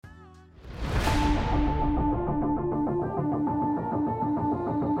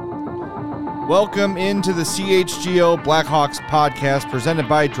Welcome into the CHGO Blackhawks podcast presented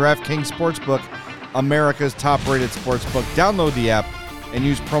by DraftKings Sportsbook, America's top-rated sportsbook. Download the app and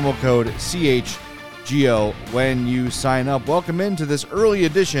use promo code CHGO when you sign up. Welcome into this early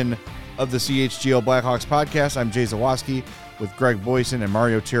edition of the CHGO Blackhawks podcast. I'm Jay Zawoski with Greg Boyson and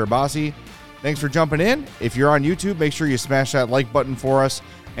Mario Tirabassi. Thanks for jumping in. If you're on YouTube, make sure you smash that like button for us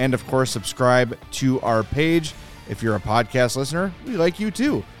and, of course, subscribe to our page. If you're a podcast listener, we like you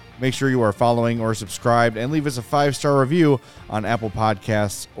too. Make sure you are following or subscribed and leave us a 5-star review on Apple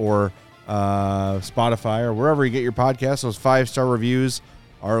Podcasts or Spotify or wherever you get your podcasts. Those 5-star reviews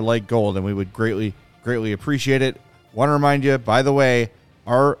are like gold, and we would greatly appreciate it. Want to remind you, by the way,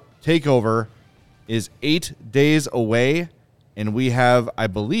 our takeover is 8 days away, and we have, I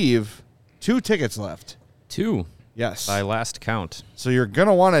believe, 2 tickets left. 2. Yes. By last count. So you're going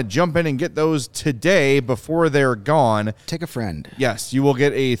to want to jump in and get those today before they're gone. Take a friend. Yes, you will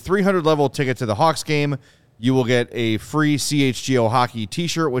get a 300-level ticket to the Hawks game. You will get a free CHGO hockey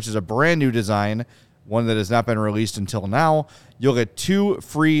t-shirt, which is a brand new design, one that has not been released until now. You'll get 2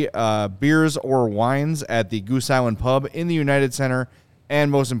 free beers or wines at the Goose Island Pub in the United Center.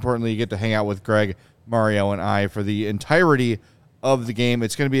 And most importantly, you get to hang out with Greg, Mario, and I for the entirety of the game.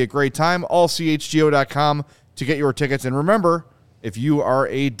 It's going to be a great time. AllCHGO.com to get your tickets. And remember, if you are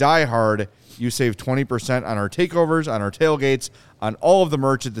a diehard, you save 20% on our takeovers, on our tailgates, on all of the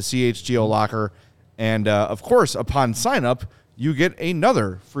merch at the CHGO locker. And, of course, upon sign-up, you get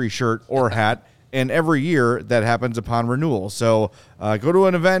another free shirt or hat. And every year, that happens upon renewal. So go to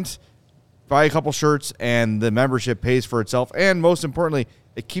an event, buy a couple shirts, and the membership pays for itself. And most importantly,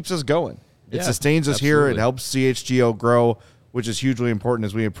 it keeps us going. It sustains us here. It helps CHGO grow, which is hugely important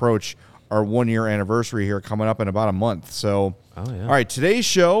as we approach our 1-year anniversary here coming up in about a month. So, all right, today's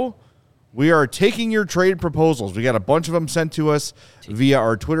show, we are taking your trade proposals. We got a bunch of them sent to us via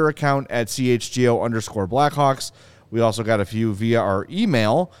our Twitter account at CHGO_Blackhawks. We also got a few via our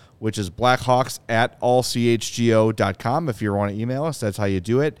email, which is blackhawks@allchgo.com. If you want to email us, that's how you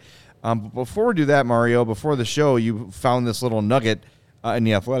do it. But before we do that, Mario, before the show, you found this little nugget in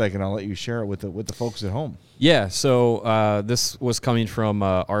The Athletic, and I'll let you share it with the folks at home. Yeah, so this was coming from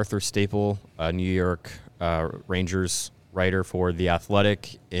Arthur Staple, a New York Rangers writer for The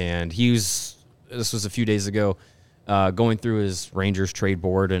Athletic, and this was a few days ago, going through his Rangers trade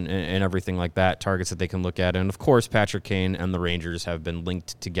board and everything like that, targets that they can look at. And, of course, Patrick Kane and the Rangers have been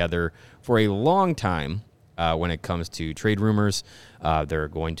linked together for a long time when it comes to trade rumors. There are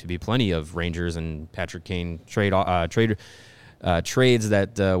going to be plenty of Rangers and Patrick Kane trades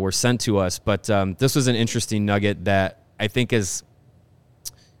that were sent to us. But this was an interesting nugget that I think is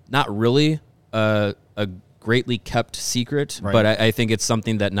not really a greatly kept secret, right. But I think it's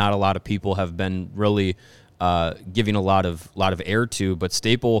something that not a lot of people have been really giving a lot of air to. But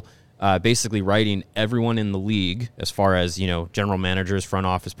Staple basically writing everyone in the league, as far as, general managers, front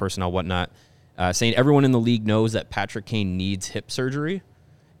office personnel, whatnot, saying everyone in the league knows that Patrick Kane needs hip surgery.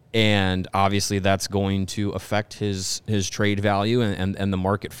 And obviously that's going to affect his trade value and the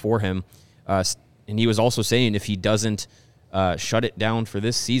market for him. And he was also saying if he doesn't shut it down for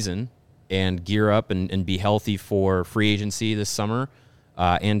this season and gear up and be healthy for free agency this summer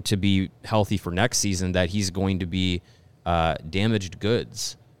and to be healthy for next season, that he's going to be damaged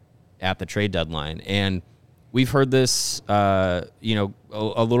goods at the trade deadline. And we've heard this, a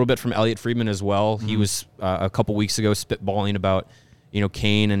little bit from Elliot Friedman as well. Mm-hmm. He was a couple weeks ago spitballing about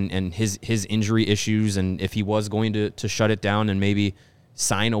Kane and his injury issues, and if he was going to shut it down and maybe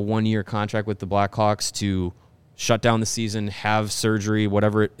sign a 1-year contract with the Blackhawks to shut down the season, have surgery,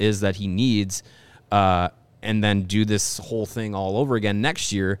 whatever it is that he needs, and then do this whole thing all over again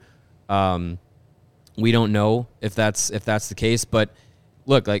next year. We don't know if that's the case, but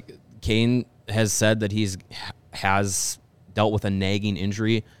look, like Kane has said that has dealt with a nagging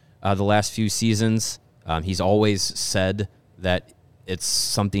injury the last few seasons. He's always said that it's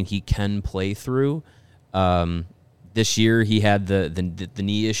something he can play through. This year he had the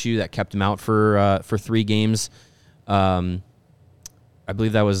knee issue that kept him out for 3 games. I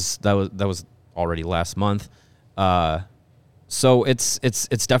believe that was already last month. So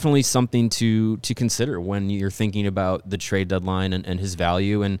it's definitely something to consider when you're thinking about the trade deadline and his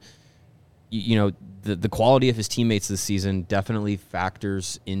value. And the quality of his teammates this season definitely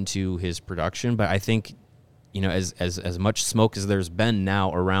factors into his production. But I think, as much smoke as there's been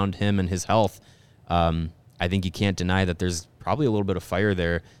now around him and his health, I think you can't deny that there's probably a little bit of fire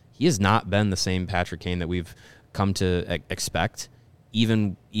there. He has not been the same Patrick Kane that we've come to expect.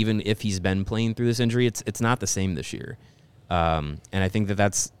 Even if he's been playing through this injury, it's not the same this year. And I think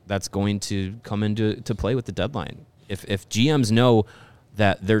that's going to come into play with the deadline. If GMs know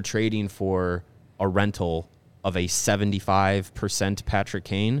that they're trading for a rental of a 75% Patrick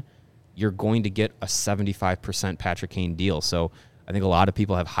Kane, you're going to get a 75% Patrick Kane deal. So I think a lot of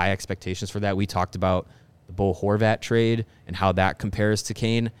people have high expectations for that. We talked about the Bo Horvat trade and how that compares to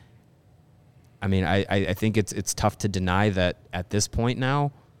Kane. I mean, I think it's tough to deny that at this point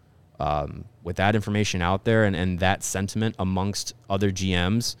now, with that information out there and that sentiment amongst other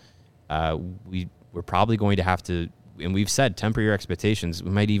GMs, we're probably going to have to, and we've said temper your expectations.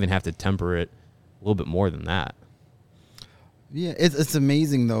 We might even have to temper it a little bit more than that. Yeah, it's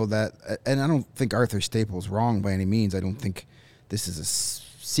amazing, though, that, and I don't think Arthur Staples wrong by any means. I don't think this is a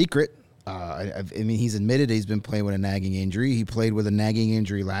secret. I mean, he's admitted he's been playing with a nagging injury. He played with a nagging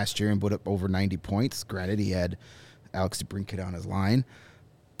injury last year and put up over 90 points. Granted, he had Alex DeBrincat on his line.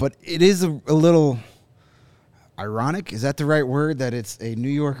 But it is a little ironic. Is that the right word? That it's a New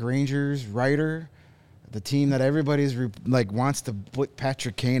York Rangers writer, the team that everybody's wants to put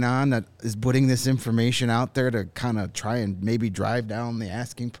Patrick Kane on, that is putting this information out there to kind of try and maybe drive down the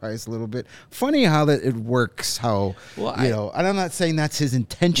asking price a little bit. Funny how that it works. How and I'm not saying that's his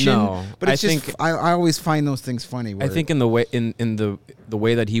intention, but it's I always find those things funny. I think in the way the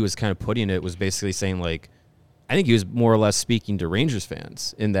way that he was kind of putting it was basically saying, like, I think he was more or less speaking to Rangers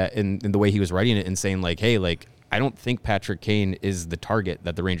fans in the way he was writing it and saying, like, hey, like, I don't think Patrick Kane is the target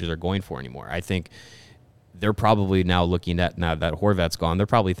that the Rangers are going for anymore. I think they're probably now looking at, now that Horvat's gone, they're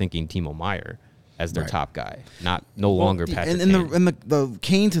probably thinking Timo Meier as their top guy, no longer Patrick Kane. And the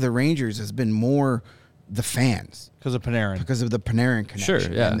Kane to the Rangers has been more the fans. Because of Panarin. Because of the Panarin connection.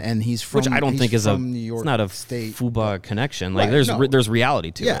 Sure, yeah. And he's from, which I don't think is New York it's not a State. FUBA connection. Like, there's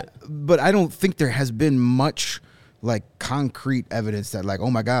reality to it. But I don't think there has been much like concrete evidence that, like,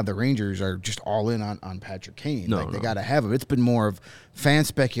 oh my God, the Rangers are just all in on Patrick Kane. They got to have him. It's been more of fan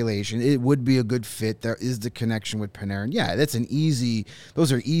speculation. It would be a good fit. There is the connection with Panarin. Yeah,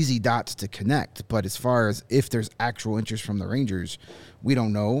 those are easy dots to connect. But as far as if there's actual interest from the Rangers, we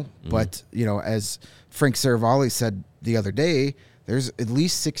don't know. Mm-hmm. But, as Frank Saravalli said the other day, there's at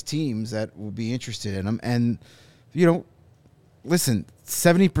least 6 teams that will be interested in him. And, listen,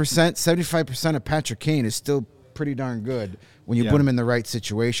 70%, 75% of Patrick Kane is still pretty darn good when you put him in the right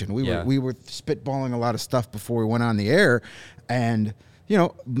situation. We were spitballing a lot of stuff before we went on the air, and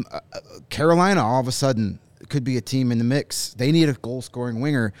Carolina all of a sudden could be a team in the mix. They need a goal-scoring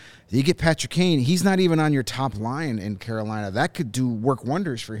winger. You get Patrick Kane, he's not even on your top line in Carolina. That could work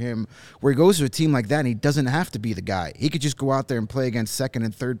wonders for him, where he goes to a team like that and he doesn't have to be the guy. He could just go out there and play against second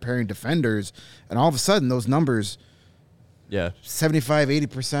and third pairing defenders, and all of a sudden those numbers, 75,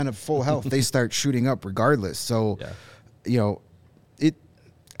 80% of full health, they start shooting up regardless. So,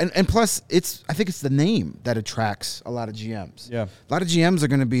 and plus, I think it's the name that attracts a lot of GMs. Yeah, a lot of GMs are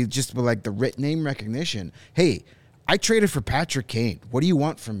going to be just like the name recognition. Hey, I traded for Patrick Kane. What do you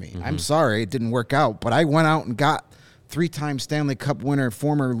want from me? Mm-hmm. I'm sorry it didn't work out, but I went out and got 3-time Stanley Cup winner,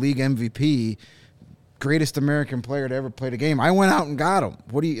 former league MVP, greatest American player to ever play the game. I went out and got him.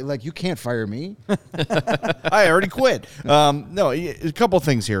 What do you like? You can't fire me. I already quit. No, a couple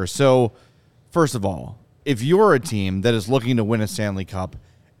things here. So, first of all, if you're a team that is looking to win a Stanley Cup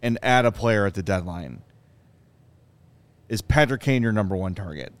and add a player at the deadline, is Patrick Kane your number one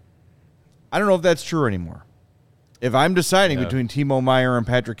target? I don't know if that's true anymore. If I'm deciding between Timo Meier and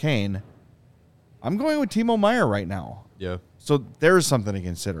Patrick Kane, I'm going with Timo Meier right now. Yeah. So there's something to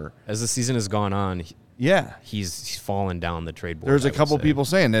consider. As the season has gone on, he's fallen down the trade board. There's a couple people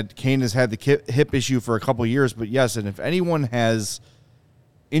saying that Kane has had the hip issue for a couple years, but yes, and if anyone has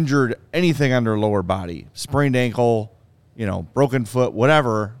injured anything on their lower body, sprained ankle, broken foot,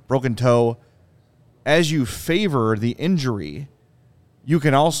 whatever, broken toe, as you favor the injury, you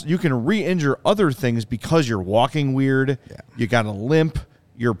can re-injure other things because you're walking weird, you got a limp,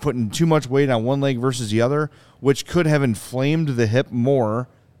 you're putting too much weight on one leg versus the other, which could have inflamed the hip more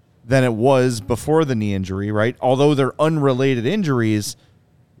than it was before the knee injury, right? Although they're unrelated injuries,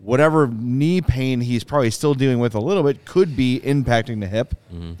 whatever knee pain he's probably still dealing with a little bit could be impacting the hip.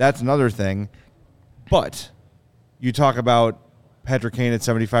 Mm-hmm. That's another thing. But you talk about Patrick Kane at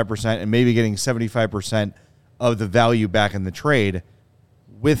 75% and maybe getting 75% of the value back in the trade.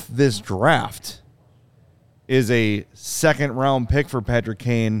 With this draft, is a second-round pick for Patrick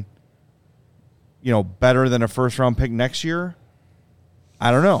Kane, better than a first-round pick next year?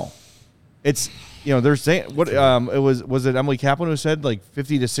 I don't know. It's, they're saying, what was it Emily Kaplan who said, like,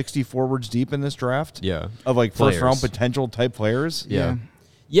 50 to 60 forwards deep in this draft? Yeah. Of, like, first-round potential type players? Yeah.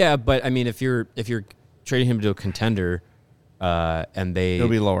 Yeah, but, I mean, if you're trading him to a contender and it'll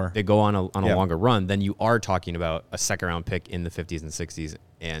be lower. They go on a longer run, then you are talking about a second-round pick in the 50s and 60s.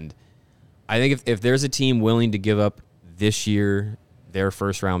 And I think if there's a team willing to give up this year, their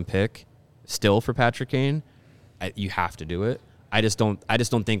first round pick still for Patrick Kane, you have to do it. I just don't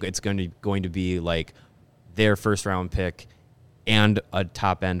think it's going to be like their first round pick and a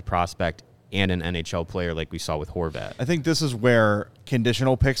top end prospect and an NHL player like we saw with Horvat. I think this is where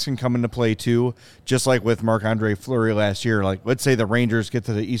conditional picks can come into play too, just like with Marc-Andre Fleury last year. Like, let's say the Rangers get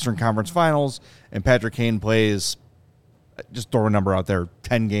to the Eastern Conference Finals and Patrick Kane plays, just throw a number out there,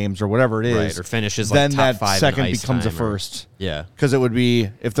 10 games or whatever it is. Right, or finishes then like top that 5 second in ice becomes a time first. Yeah. Because it would be,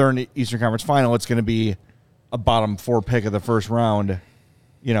 if they're in the Eastern Conference Final, it's going to be a bottom 4 pick of the first round,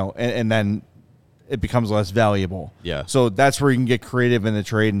 and then it becomes less valuable. Yeah. So that's where you can get creative in the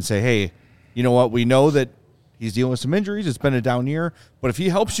trade and say, hey, you know what? We know that he's dealing with some injuries. It's been a down year. But if he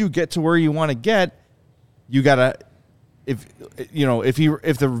helps you get to where you want to get, you got to, if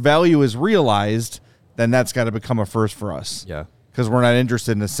the value is realized, then that's got to become a first for us. Yeah. Because we're not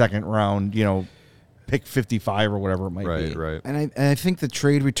interested in the second round, pick 55 or whatever it might be. Right. And I think the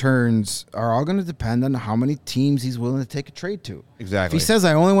trade returns are all going to depend on how many teams he's willing to take a trade to. Exactly. If he says,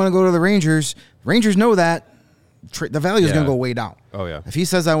 I only want to go to the Rangers know that the value is going to go way down. Oh, yeah. If he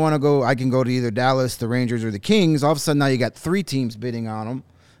says, I can go to either Dallas, the Rangers, or the Kings, all of a sudden now you got 3 teams bidding on him,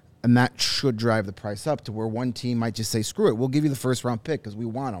 and that should drive the price up to where one team might just say, screw it, we'll give you the first round pick because we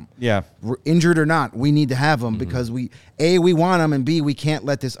want him. Yeah. We're injured or not, we need to have him because we want him, and B, we can't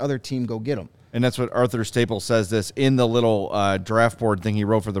let this other team go get him. And that's what Arthur Staples says this in the little draft board thing he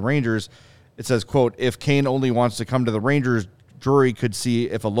wrote for the Rangers. It says, quote, if Kane only wants to come to the Rangers, Drury could see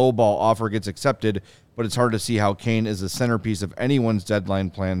if a lowball offer gets accepted, but it's hard to see how Kane is the centerpiece of anyone's deadline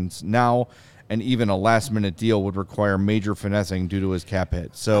plans now, and even a last-minute deal would require major finessing due to his cap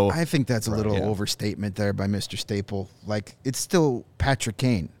hit. So I think that's a little overstatement there by Mr. Staple. Like, it's still Patrick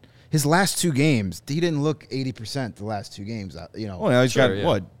Kane. His last 2 games, he didn't look 80% the last 2 games. Well, now he's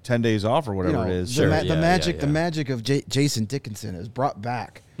got 10 days off or whatever it is. The magic of Jason Dickinson is brought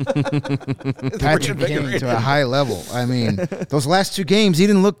back Patrick Kane to a high level. I mean, those last 2 games, he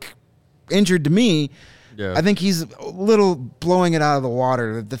didn't look injured to me. Yeah. I think he's a little blowing it out of the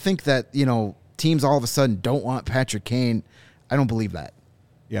water. To think that, teams all of a sudden don't want Patrick Kane, I don't believe that.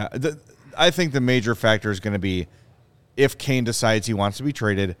 Yeah, I think the major factor is going to be if Kane decides he wants to be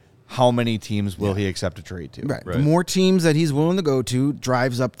traded, how many teams will he accept a trade to? Right. The more teams that he's willing to go to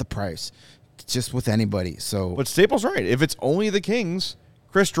drives up the price, just with anybody. So, but Staples right. If it's only the Kings,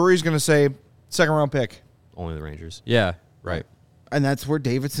 Chris Drury's going to say second round pick. Only the Rangers. Yeah, right. And that's where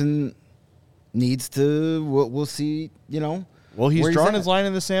Davidson needs to. We'll see. Well, he's drawn his line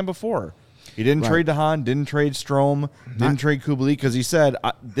in the sand before. He didn't trade DeHaan, didn't trade Strome, didn't trade Kubalik because he said,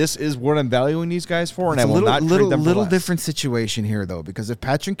 this is what I'm valuing these guys for, and I will not trade them for less. It's a little different situation here, though, because if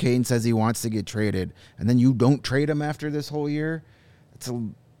Patrick Kane says he wants to get traded, and then you don't trade him after this whole year, it's a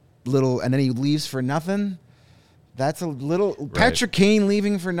little, and then he leaves for nothing. That's a little. Right. Patrick Kane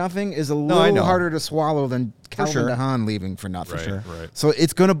leaving for nothing is a little harder to swallow than Calvin DeHaan leaving for nothing. Right. So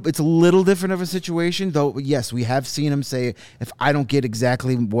it's a little different of a situation, though. Yes, we have seen him say, if I don't get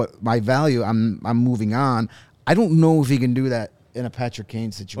exactly what my value, I'm moving on. I don't know if he can do that in a Patrick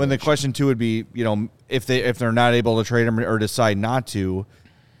Kane situation. When the question too would be, if they're not able to trade him or decide not to,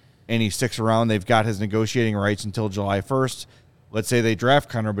 and he sticks around, they've got his negotiating rights until July 1st. Let's say they draft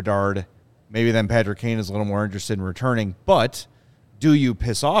Connor Bedard. Maybe then Patrick Kane is a little more interested in returning. But do you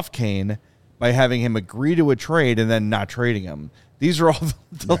piss off Kane by having him agree to a trade and then not trading him? These are all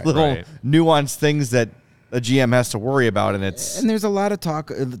the little nuanced things that a GM has to worry about. And there's a lot of talk.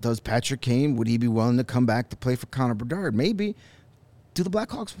 Does Patrick Kane, would he be willing to come back to play for Connor Bedard? Maybe. Do the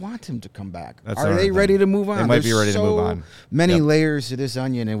Blackhawks want him to come back? Are they ready to move on? They might be ready to move on. Many layers to this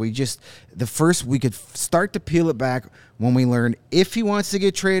onion, and we could start to peel it back when we learn if he wants to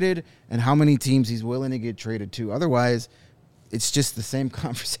get traded and how many teams he's willing to get traded to. Otherwise, it's just the same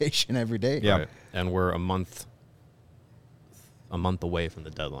conversation every day. Yeah, right. And we're a month away from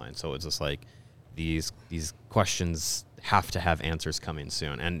the deadline, so it's just like these questions have to have answers coming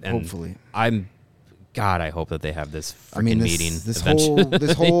soon, and hopefully, I hope that they have this freaking meeting.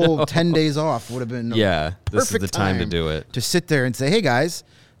 This whole 10 days off would have been this is the time to do it. To sit there and say, hey guys,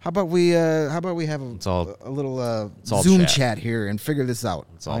 how about we have a little Zoom chat here and figure this out.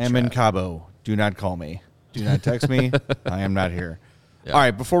 I am in Cabo. Do not call me. Do not text me. I am not here. Yeah. All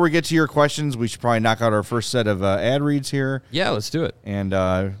right, before we get to your questions, we should probably knock out our first set of ad reads here. Yeah, let's do it. And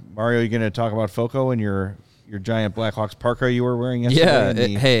Mario, you going to talk about Foco and your giant Blackhawks parka you were wearing yesterday?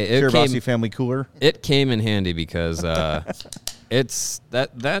 Yeah, it came family cooler. It came in handy because it's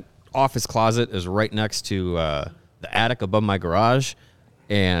that office closet is right next to the attic above my garage,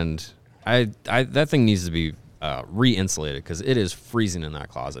 and I that thing needs to be re-insulated because it is freezing in that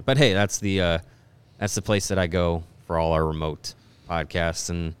closet. But hey, that's the place that I go for all our remote podcasts,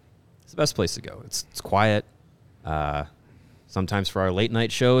 and it's the best place to go. It's quiet. Sometimes for our late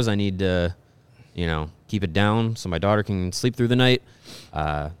night shows, I need to, keep it down so my daughter can sleep through the night.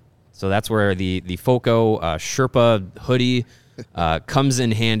 So that's where the FOCO Sherpa hoodie comes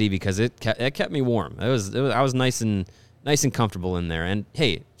in handy because it kept me warm. I was nice and comfortable in there. And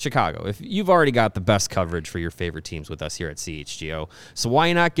hey, Chicago, if you've already got the best coverage for your favorite teams with us here at CHGO, so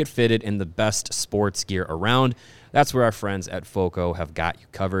why not get fitted in the best sports gear around? That's where our friends at FOCO have got you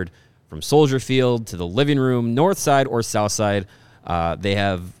covered. From Soldier Field to the living room, north side or south side, they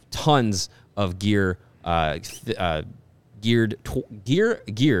have tons of gear geared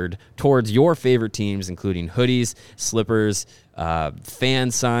towards your favorite teams, including hoodies, slippers,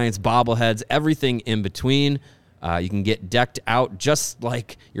 fan signs, bobbleheads, everything in between. You can get decked out just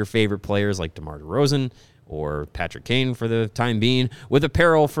like your favorite players like DeMar DeRozan or Patrick Kane for the time being, with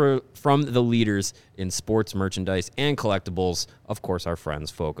apparel from the leaders in sports merchandise and collectibles, of course, our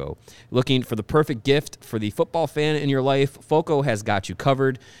friends FOCO. Looking for the perfect gift for the football fan in your life, FOCO has got you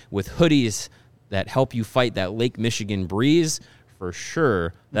covered with hoodies that help you fight that Lake Michigan breeze. For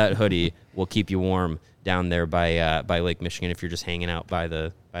sure, that hoodie will keep you warm down there by Lake Michigan. If you're just hanging out by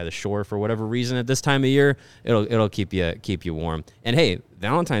the shore for whatever reason at this time of year, it'll keep you warm. And hey,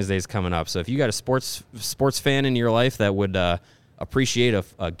 Valentine's Day is coming up, so if you got a sports fan in your life that would appreciate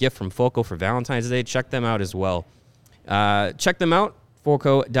a gift from FOCO for Valentine's Day, check them out as well. Check them out,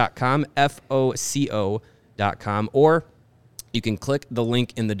 foco.com, FOCO.com, or you can click the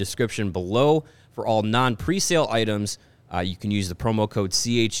link in the description below. For all non-presale items, you can use the promo code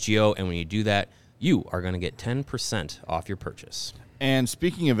CHGO, and when you do that, you are going to get 10% off your purchase. And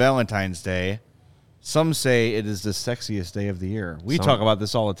speaking of Valentine's Day, some say it is the sexiest day of the year. We talk about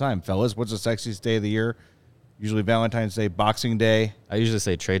this all the time, fellas. What's the sexiest day of the year? Usually Valentine's Day, Boxing Day. I usually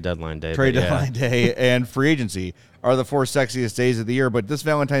say trade deadline day. Trade deadline day and free agency are the 4 sexiest days of the year. But this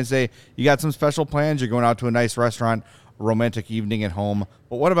Valentine's Day, you got some special plans. You're going out to a nice restaurant, a romantic evening at home.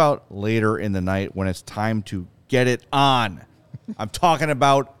 But what about later in the night when it's time to get it on? I'm talking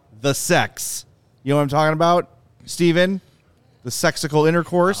about the sex. You know what I'm talking about, Steven? The sexical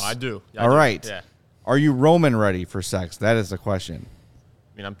intercourse? I do. All right. Yeah. Are you Roman ready for sex? That is the question.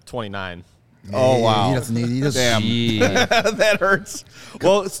 I mean, I'm 29. Oh, wow. He doesn't need. Damn. That hurts.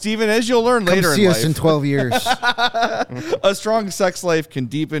 Well, Steven, as you'll learn later Come see in us life, in 12 years. a strong sex life can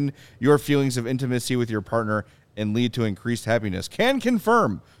deepen your feelings of intimacy with your partner and lead to increased happiness. Can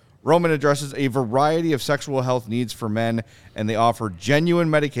confirm. Roman addresses a variety of sexual health needs for men, and they offer genuine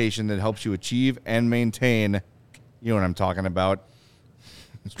medication that helps you achieve and maintain, you know what I'm talking about,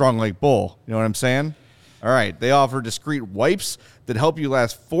 strong like bull. You know what I'm saying? All right. They offer discreet wipes that help you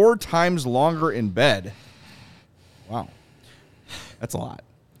last 4 times longer in bed. Wow. That's a lot.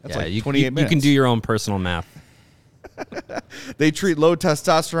 That's like 28 minutes. You can do your own personal math. They treat low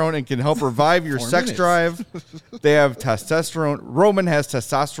testosterone and can help revive your 4 sex minutes. drive. They have testosterone. Roman has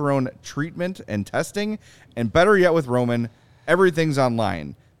testosterone treatment and testing. And better yet with Roman, everything's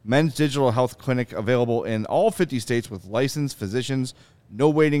online. Men's digital health clinic available in all 50 states with licensed physicians. No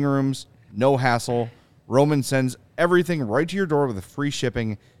waiting rooms, no hassle. Roman sends everything right to your door with free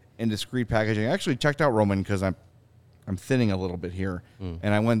shipping and discreet packaging. I actually checked out Roman because I'm thinning a little bit here,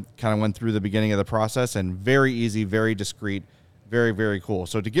 and I went through the beginning of the process, and very easy, very discreet, very, very cool.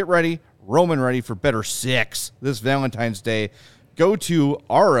 So to get ready, Roman ready for better sex this Valentine's Day, go to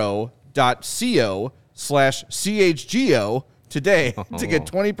ro.co/CHGO today to get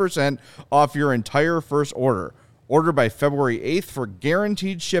 20% off your entire first order. Order by February 8th for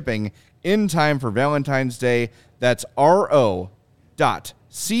guaranteed shipping in time for Valentine's Day. That's ro.co/CHGO.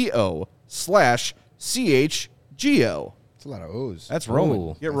 That's a lot of O's. That's Roman.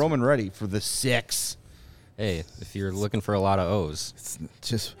 Ooh. Get Roman ready for the 6. Hey, if you're looking for a lot of O's, It's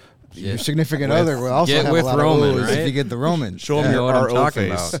just your significant other will also get have with a lot Roman, of O's right? if you get the Roman. Show him you know your what I'm RO talking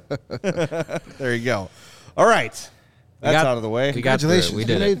face. about. There you go. All right. That's out of the way. We got through it. Congratulations. We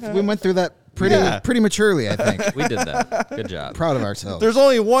did it. We went through that pretty maturely, I think. We did that. Good job. Proud of ourselves. There's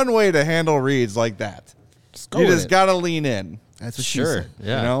only one way to handle reads like that. go You with just it. got to lean in. That's what she Sure. said.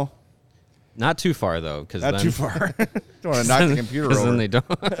 Yeah. You know? Not too far though, because Not too far. Don't want to knock the computer over. Then they don't.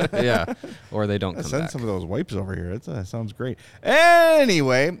 Yeah, or they don't come Send back. some of those wipes over here. That sounds great.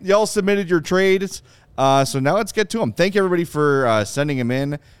 Anyway, y'all submitted your trades, so now let's get to them. Thank you, everybody, for sending them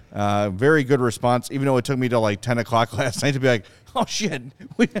in. Very good response, even though it took me till like 10 o'clock last night to be like, oh, shit.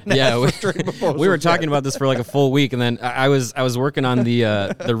 We We were talking about this for like a full week, and then I was working on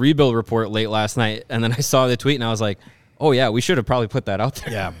the rebuild report late last night, and then I saw the tweet, and I was like, oh, yeah, we should have probably put that out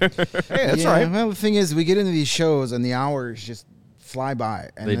there. Yeah. Hey, that's Yeah, all right. well, the thing is, we get into these shows and the hours just fly by,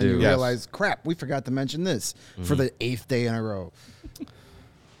 and They then do. you Yes. realize, crap, we forgot to mention this for the 8th day in a row.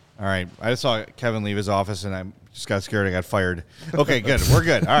 All right. I just saw Kevin leave his office, and I just got scared. I got fired. Okay, good. We're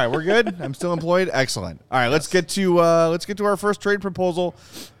good. All right, we're good. I'm still employed. Excellent. All right, let's get to our first trade proposal.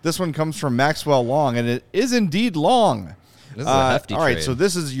 This one comes from Maxwell Long, and it is indeed long. This is a hefty all right, trade. so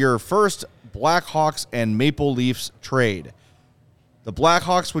this is your first Blackhawks and Maple Leafs trade. The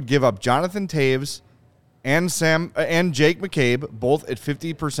Blackhawks would give up Jonathan Taves and Jake McCabe, both at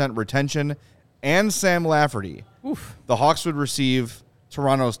 50% retention, and Sam Lafferty. Oof. The Hawks would receive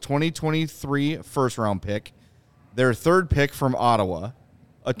Toronto's 2023 first-round pick, their third pick from Ottawa,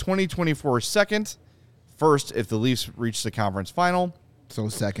 a 2024 second, first if the Leafs reach the conference final, So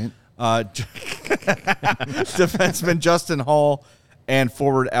second. defenseman Justin Hall, and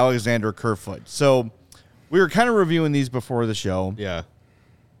forward Alexander Kerfoot. So we were kind of reviewing these before the show. Yeah.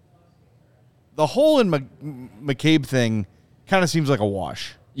 The Hall and McCabe thing kind of seems like a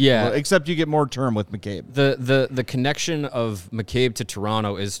wash. Yeah. Well, except you get more term with McCabe. The connection of McCabe to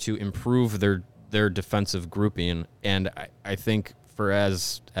Toronto is to improve their defensive grouping, and I think for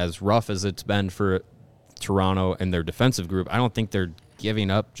as rough as it's been for Toronto and their defensive group, I don't think they're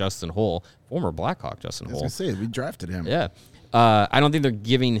giving up Justin Holl, former Blackhawk Justin I was Holl. going to say, we drafted him. Yeah. I don't think they're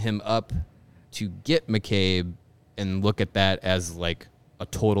giving him up to get McCabe and look at that as like a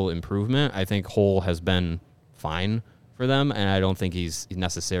total improvement. I think Holl has been fine for them, and I don't think he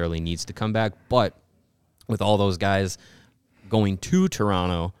necessarily needs to come back. But with all those guys going to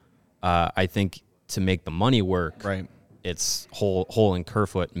Toronto, I think to make the money work, Right. it's Holl and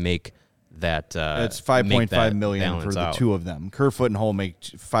Kerfoot make that. It's make that $5.5 million for balance the out. two of them. Kerfoot and Hall make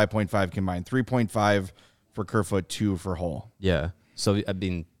 5.5 combined, 3.5 for Kerfoot, 2 for Hall. Yeah. So I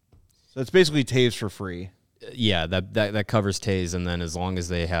mean, So it's basically Taves for free. yeah, that covers Tays, and then as long as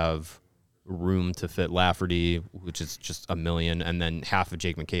they have room to fit Lafferty, which is just $1 million, and then half of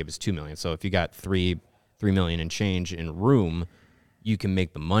Jake McCabe is $2 million. So if you got $3 million and change in room, you can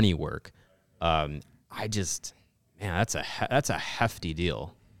make the money work. That's a hefty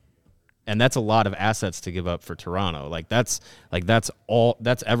deal, and that's a lot of assets to give up for Toronto. That's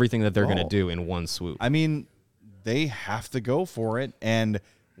everything that they're going to do in one swoop. I mean, they have to go for it. And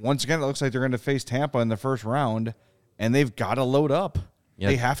once again, it looks like they're going to face Tampa in the first round, and they've got to load up. Yeah,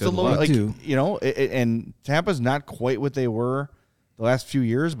 they have to good load luck. like Too. and Tampa's not quite what they were the last few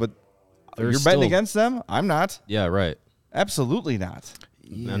years, but They're you're betting still- against them? I'm not. Yeah, right. Absolutely not.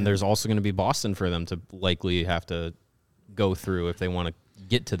 And there's also going to be Boston for them to likely have to go through if they want to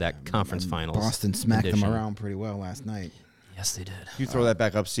get to that conference finals. Boston smacked edition. them around pretty well last night. Yes, they did. You throw that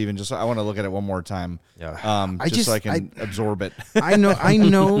back up, Steven. Just I want to look at it one more time. Yeah. So I can absorb it. I know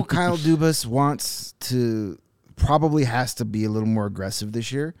Kyle Dubas probably has to be a little more aggressive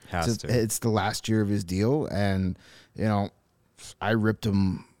this year. Has to. It's the last year of his deal, and I ripped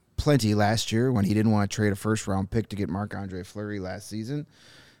him plenty last year when he didn't want to trade a first-round pick to get Marc-Andre Fleury last season.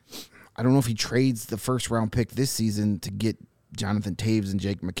 I don't know if he trades the first-round pick this season to get Jonathan Taves and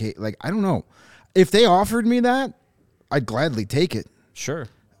Jake McCabe. Like, I don't know. If they offered me that, I'd gladly take it. Sure.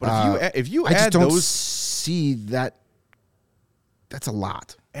 But if you I just add don't those see that. That's a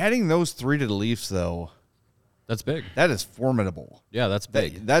lot. adding those 3 to the Leafs though, That's big. that is formidable. Yeah, that's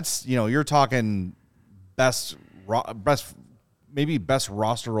big. That's you're talking best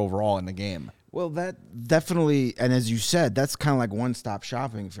roster overall in the game. Well, that definitely, and as you said, that's kind of like one-stop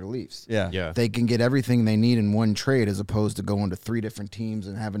shopping for the Leafs. Yeah. Yeah. They can get everything they need in one trade as opposed to going to 3 different teams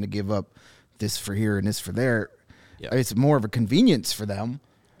and having to give up this for here and this for there. Yeah. It's more of a convenience for them.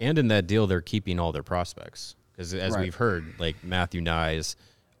 And in that deal, they're keeping all their prospects. Because as Right. we've heard, like Matthew Nyes,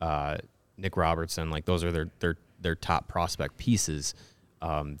 Nick Robertson, like those are their top prospect pieces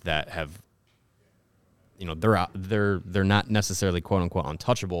that have, they're not necessarily quote unquote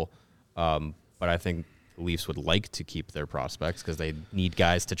untouchable, but I think the Leafs would like to keep their prospects because they need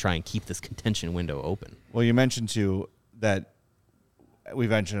guys to try and keep this contention window open. Well, you mentioned too that we've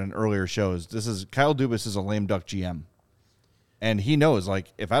mentioned in earlier shows. Kyle Dubas is a lame duck GM, and he knows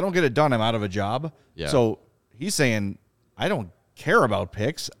like if I don't get it done, I'm out of a job. Yeah. So he's saying I don't care about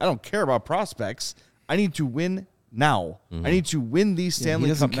picks. I don't care about prospects. I need to win now. I need to win these Stanley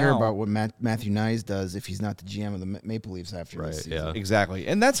he doesn't Cup care now. about what Matthew Nyes does if he's not the GM of the Maple Leafs after this season. yeah. Exactly,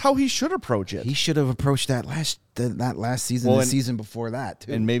 and that's how he should approach it. He should have approached that last season, Well, the and- season before that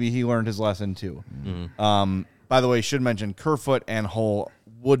too. and maybe he learned his lesson too. By the way, should mention Kerfoot and Hull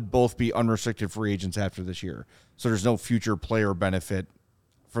would both be unrestricted free agents after this year, so there's no future player benefit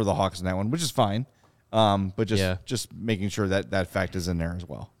for the Hawks in that one, which is fine. But just making sure that fact is in there as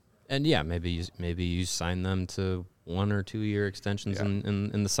well. And yeah, maybe you sign them to 1 or 2 year extensions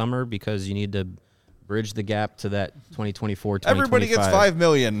in the summer because you need to bridge the gap to that 2024, 2025. Everybody gets $5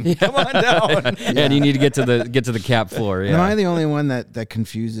 million. Come on down. And you need to get to the cap floor. Yeah. Am I the only one that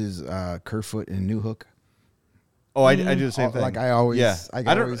confuses Kerfoot and Newhook? Oh, I do the same thing. Like I always, Yeah. I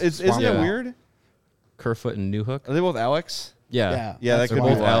don't. always Isn't swap it them out. weird? Kerfoot and Newhook? Are they both Alex? Yeah. Yeah, that that's could They're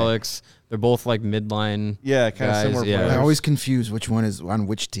be both why. Alex. They're both like midline. Yeah, kind of guys, similar yeah. players. I always confuse which one is on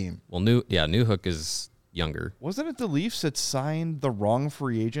which team. Well, Newhook is younger. Wasn't it the Leafs that signed the wrong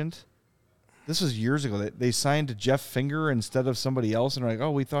free agent? This was years ago. They signed Jeff Finger instead of somebody else, and they're like, oh,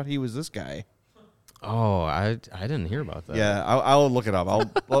 we thought he was this guy. Oh, I didn't hear about that. Yeah, I'll look it up.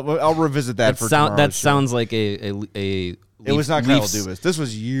 I'll revisit that for tomorrow's that show. sounds like a It was not Kyle Leafs. Dubas. This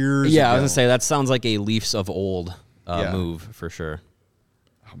was years ago. Yeah, I was gonna say that sounds like a Leafs of old Yeah. move for sure.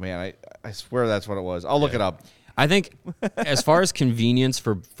 Oh, man, I swear that's what it was. I'll look it up. I think as far as convenience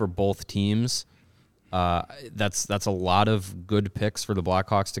for both teams, that's a lot of good picks for the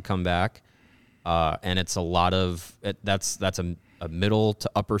Blackhawks to come back, and it's a lot of that's a middle to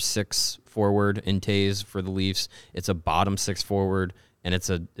upper six forward in Tays for the Leafs. It's a bottom six forward, and it's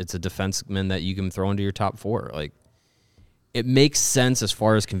a defenseman that you can throw into your top four. Like, it makes sense as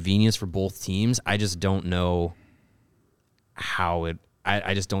far as convenience for both teams. I just don't know how it.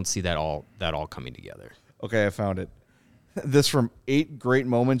 I just don't see that all coming together. Okay, I found it. This from 8 Great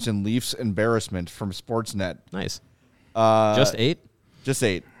Moments in Leafs Embarrassment from Sportsnet. Nice. Just 8? Just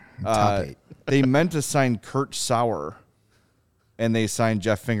 8. Top 8. They meant to sign Kurt Sauer, and they signed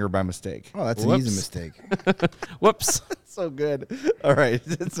Jeff Finger by mistake. Oh, that's an Whoops. easy mistake. Whoops. So good. All right,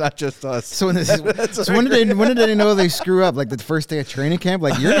 it's not just us. So when did they know they screw up? Like the first day of training camp?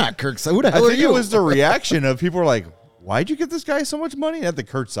 Like, you're not Kirk. So who the I hell are think you? it was the reaction of people were like, why'd you get this guy so much money? Not that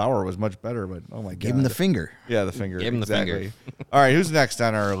Kurt Sauer was much better, but oh my God. Give him the finger. Yeah, the finger. Give him the exactly. finger. All right, who's next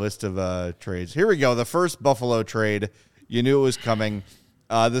on our list of trades? Here we go. The first Buffalo trade. You knew it was coming.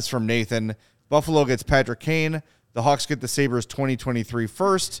 This is from Nathan. Buffalo gets Patrick Kane. The Hawks get the Sabres 2023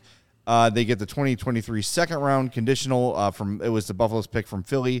 first. They get the 2023 second round conditional it was the Buffalo's pick from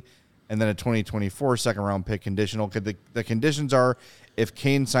Philly, and then a 2024 second round pick conditional. The conditions are if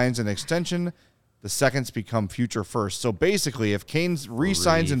Kane signs an extension, the seconds become future first. So basically, if Kane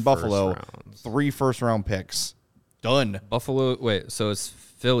re-signs in Buffalo, 3 first-round picks. Done. Buffalo, wait, so it's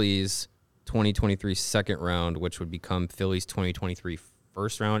Phillies 2023 second round, which would become Phillies 2023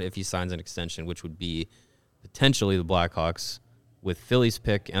 first round if he signs an extension, which would be potentially the Blackhawks with Phillies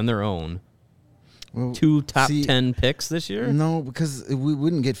pick and their own. Well, 2 top 10 picks this year? No, because we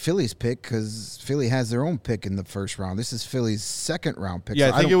wouldn't get Philly's pick because Philly has their own pick in the first round. This is Philly's second round pick.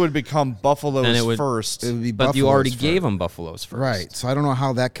 Yeah, so I think it would become Buffalo's first. It would be But you Buffalo's already first. gave him Buffalo's first. Right. So I don't know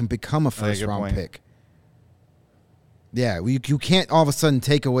how that can become a first good round point. pick. Yeah, you can't all of a sudden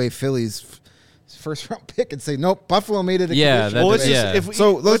take away Philly's first round pick and say nope. Buffalo made it. A Yeah, condition. Well, let's Yeah. just, if we,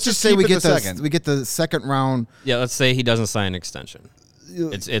 So let's just say keep we it get the the second. we get the second round. Yeah, let's say he doesn't sign an extension.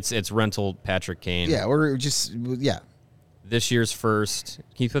 It's rental Patrick Kane. Yeah, or just This year's first.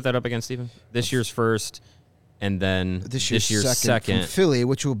 Can you put that up again, Stephen? This year's first, and then this year's second from which Philly,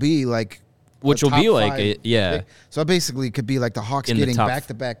 which will be like will a be top like 5 yeah pick. So basically, it could be like the Hawks In the getting top-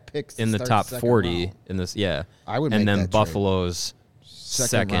 back-to-back picks to in the start top second 40 round. in this. Yeah, I would and make then that trade. Buffalo's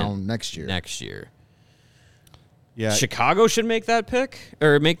Second round next year. Next year. Yeah, Chicago should make that pick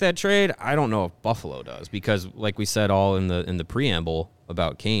or make that trade. I don't know if Buffalo does because, like we said all in the preamble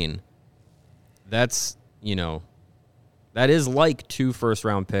about Kane, that's that is like 2 first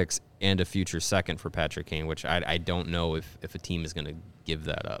round picks and a future second for Patrick Kane, which I don't know if a team is going to give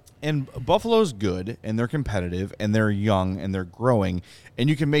that up. and Buffalo's good, and they're competitive, and they're young, and they're growing, and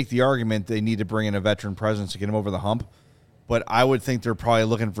you can make the argument they need to bring in a veteran presence to get them over the hump. But I would think they're probably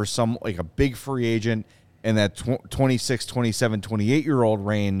looking for some like a big free agent in that 26, 27, 28-year-old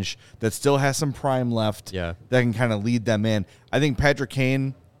range that still has some prime left. Yeah. That can kind of lead them in. I think Patrick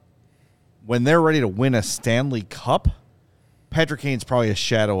Kane, when they're ready to win a Stanley Cup, Patrick Kane's probably a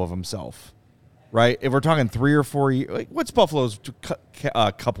shadow of himself, right? If we're talking 3 or 4 years, like what's Buffalo's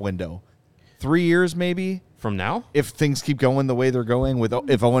cup window? 3 years maybe? From now? If things keep going the way they're going,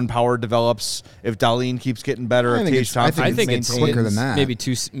 if Owen Power develops, if Darlene keeps getting better, I if think Tage it's- I Thompson I it's think maintains, it's quicker than that.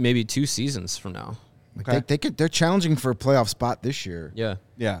 Maybe two seasons from now. Like they're challenging for a playoff spot this year. Yeah.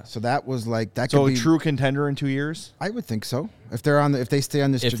 Yeah. So that was like that. So could a be, true contender in 2 years. I would think so. If they're on, if they stay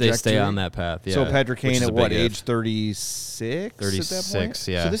on this If trajectory. they stay on that path, yeah. So Patrick Which Kane is at a what big age? if. 36. 36,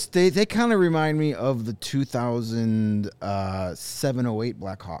 yeah. So they kind of remind me of the 2007-08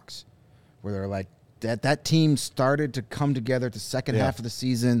 Blackhawks, where they're like that team started to come together at the second half of the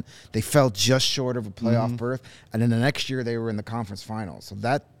season. They fell just short of a playoff berth, and then the next year they were in the conference finals. So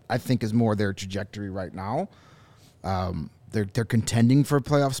that I think is more their trajectory right now. They're contending for a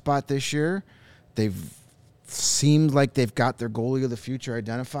playoff spot this year. They've seemed like they've got their goalie of the future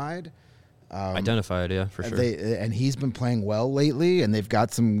identified. Yeah, for sure. And he's been playing well lately, and they've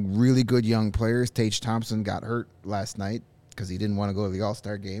got some really good young players. Tage Thompson got hurt last night because he didn't want to go to the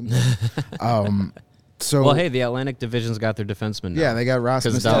All-Star game. Well, hey, the Atlantic Division's got their defenseman now. Yeah, they got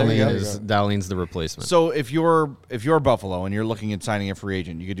Rasmus because Dahlin's the replacement. So if you're Buffalo and you're looking at signing a free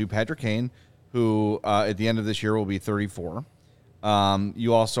agent, you could do Patrick Kane, who at the end of this year will be 34.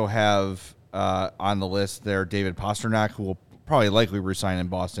 You also have on the list there David Pastrnak, who will probably likely resign in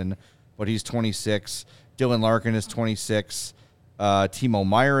Boston, but he's 26. Dylan Larkin is 26. Timo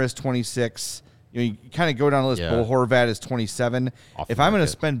Meier is 26. You kind of go down the list. Yeah. Bo Horvat is 27. If I'm going to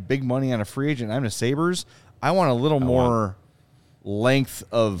spend big money on a free agent, I'm the Sabres. I want a little more length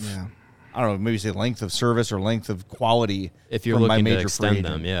of, I don't know, maybe say length of service or length of quality. If you're from my looking major to extend free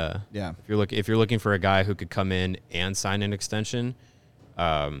them, agent. yeah. If you're looking for a guy who could come in and sign an extension,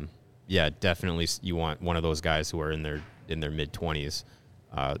 definitely you want one of those guys who are in their mid-20s,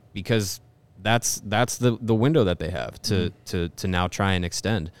 because that's the window that they have to now try and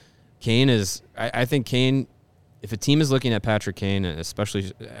extend. Kane is, I think Kane, if a team is looking at Patrick Kane,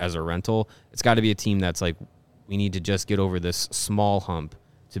 especially as a rental, it's got to be a team that's like, we need to just get over this small hump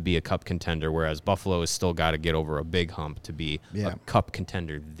to be a cup contender, whereas Buffalo has still got to get over a big hump to be a cup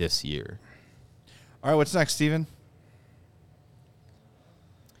contender this year. All right, what's next, Steven?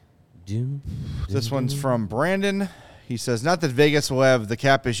 This one's from Brandon. He says, not that Vegas will have the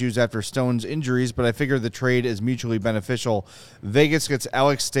cap issues after Stone's injuries, but I figure the trade is mutually beneficial. Vegas gets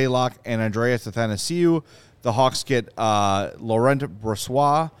Alex Stalock and Andreas Athanasiou. The Hawks get Laurent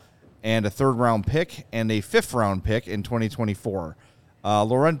Brossoit and a third-round pick and a fifth-round pick in 2024.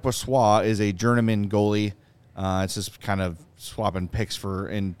 Laurent Brossoit is a journeyman goalie. It's just kind of swapping picks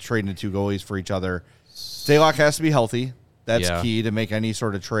and trading the two goalies for each other. Stalock has to be healthy. That's key to make any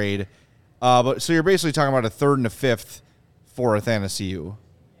sort of trade. But so you're basically talking about a third and a fifth for Athanasiou.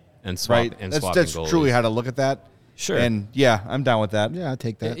 And swapping goalies. That's truly how to look at that. Sure. And yeah, I'm down with that. Yeah, I'll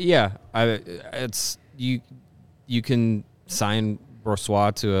take that. Yeah, you can sign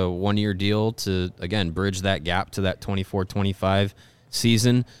Brossoit to a 1-year deal to, again, bridge that gap to that 24-25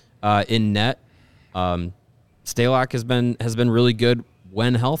 season in net. Stalock has been really good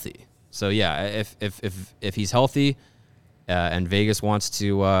when healthy. So yeah, if he's healthy, and Vegas wants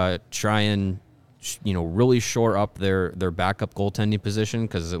to try and really shore up their backup goaltending position,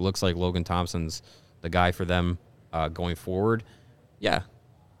 because it looks like Logan Thompson's the guy for them going forward. Yeah,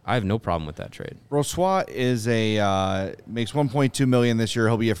 I have no problem with that trade. Brossoit is makes $1.2 million this year.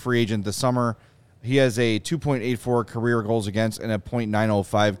 He'll be a free agent this summer. He has a 2.84 career goals against and a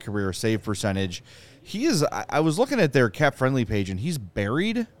 .905 career save percentage. He is. I was looking at their cap friendly page, and he's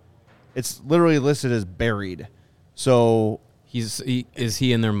buried. It's literally listed as buried. So is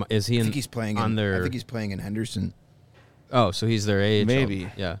he in their? Is he in? I think he's playing on their. I think he's playing in Henderson. Oh, so he's their AHL. Maybe.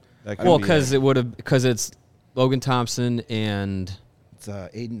 Yeah. Well, because it's Logan Thompson and it's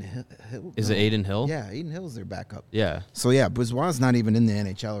Aiden Hill. Is it Aiden Hill? Yeah, Aiden Hill's their backup. Yeah. So yeah, Brossoit's not even in the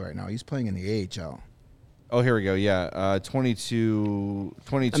NHL right now. He's playing in the AHL. Oh, here we go. Yeah, 22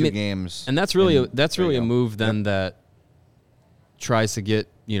 games. And that's really a move then that tries to get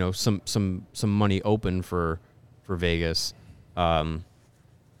some money open for Vegas. Athanasiou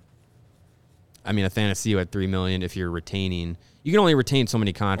at $3 million. If you're retaining, you can only retain so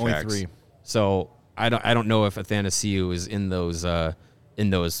many contracts. Only 3. So I don't know if Athanasiou is in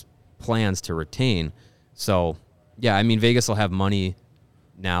those plans to retain. So yeah, Vegas will have money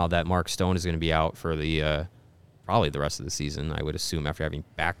now that Mark Stone is going to be out for the probably the rest of the season, I would assume, after having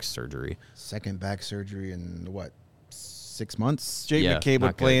back surgery. Second back surgery in 6 months? Jake McCabe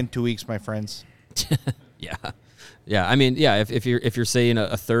would play in 2 weeks, my friends. Yeah. If you're saying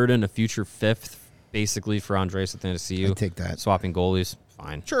a third and a future fifth, basically for Andreas Athanasiou, I take that. Swapping goalies,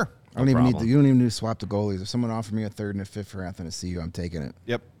 fine. Sure. You don't even need to swap the goalies. If someone offered me a third and a fifth for Athanasiou, I'm taking it.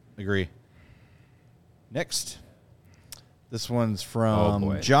 Yep, agree. Next. This one's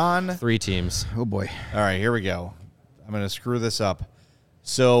from John. 3 teams. Oh, boy. All right, here we go. I'm going to screw this up.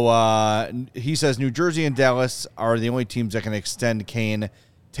 So he says New Jersey and Dallas are the only teams that can extend Kane.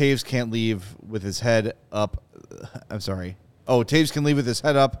 Taves can't leave with his head up. I'm sorry. Oh, Taves can leave with his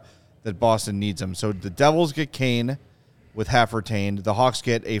head up that Boston needs him. So the Devils get Kane with half retained. The Hawks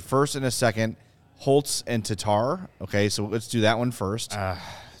get a first and a second, Holtz and Tatar. Okay, so let's do that one first.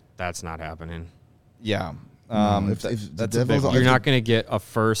 That's not happening. Yeah. If that's the a big Devils one. You're not going to get a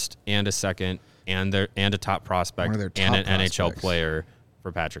first and a second and a top prospect One of their and an top NHL prospects. player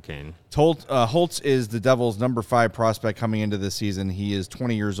for Patrick Kane. Holtz is the Devils' number 5 prospect coming into this season. He is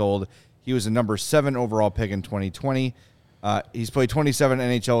 20 years old. He was a number 7 overall pick in 2020. He's played 27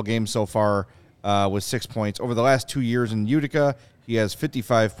 NHL games so far. with 6 points. Over the last 2 years in Utica, he has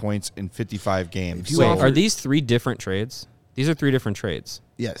 55 points in 55 games. Wait, are these 3 different trades? These are 3 different trades.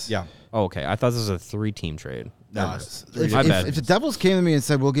 Yes. Yeah. Oh, okay. I thought this was a 3-team trade. No, If the Devils came to me and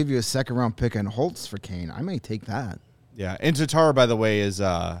said, we'll give you a second-round pick and Holtz for Kane, I may take that. Yeah. And Tatar, by the way, is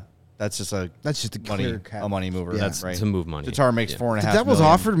that's just a clear cap. a money mover. Yeah. That's right. to move money. Tatar makes $4.5 The Devils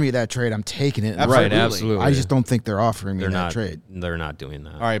million. offered me that trade. I'm taking it. Right, absolutely. I just don't think they're offering me that trade. They're not doing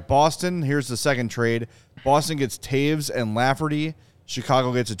that. All right, Boston, here's the second trade. Boston gets Taves and Lafferty.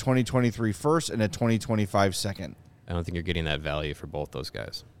 Chicago gets a 2023 first and a 2025 second. I don't think you're getting that value for both those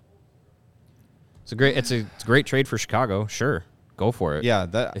guys. It's a great trade for Chicago. Sure, go for it. Yeah,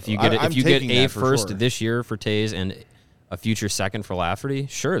 if you get a first sure. this year for Taves and a future second for Lafferty,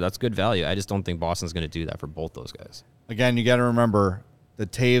 sure, that's good value. I just don't think Boston's going to do that for both those guys. Again, you got to remember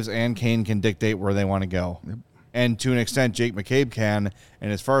that Taves and Kane can dictate where they want to go. Yep. And to an extent, Jake McCabe can.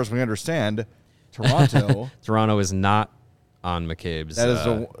 And as far as we understand, Toronto is not on McCabe's that is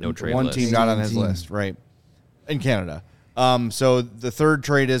the no trade one list. team not on his list, right? In Canada. So the third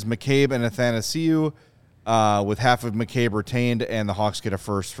trade is McCabe and Athanasiou, with half of McCabe retained, and the Hawks get a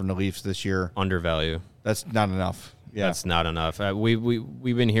first from the Leafs this year. Undervalue. That's not enough. Yeah, that's not enough.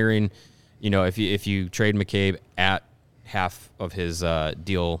 We've been hearing, if you trade McCabe at half of his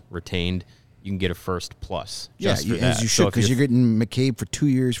deal retained, you can get a first plus. Just for that. As you should, because you're getting McCabe for 2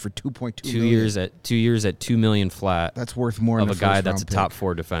 years for $2.2 million. 2 years at $2 million flat. That's worth more of than a guy that's a top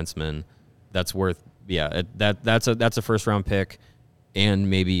 4 defenseman. That's worth that's a first round pick and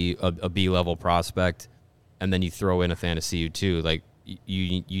maybe a B level prospect, and then you throw in a Athanasiou too. Like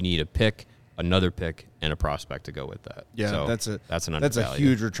you need a pick, another pick, and a prospect to go with that. Yeah, so that's an undervalue. a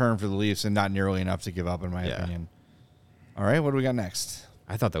huge return for the Leafs and not nearly enough to give up, in my opinion. All right, what do we got next?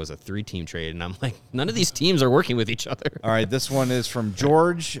 I thought that was a 3-team trade, and I'm like, none of these teams are working with each other. All right, this one is from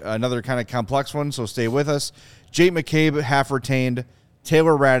George, another kind of complex one, so stay with us. Jake McCabe, half retained,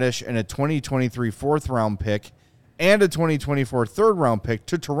 Taylor Radish, and a 2023 4th-round pick, and a 2024 3rd-round pick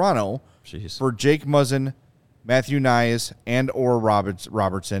to Toronto for Jake Muzzin, Matthew Nyes, and or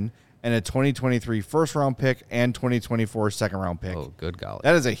Robertson, and a 2023 1st-round pick and 2024 2nd-round pick. Oh, good golly.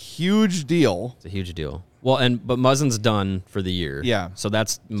 That is a huge deal. It's a huge deal. Well, but Muzzin's done for the year. Yeah. So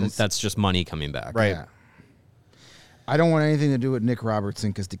that's just money coming back. Right. Yeah. I don't want anything to do with Nick Robertson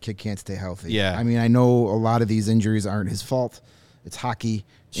because the kid can't stay healthy. Yeah. I mean, I know a lot of these injuries aren't his fault. It's hockey.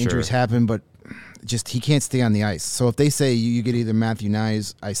 Injuries happen, but just he can't stay on the ice. So if they say you get either Matthew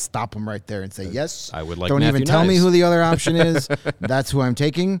Nyes, I stop him right there and say, yes. I would like Don't Matthew even tell me Nyes. who the other option is. That's who I'm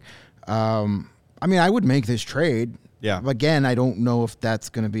taking. I mean, I would make this trade. Yeah. Again, I don't know if that's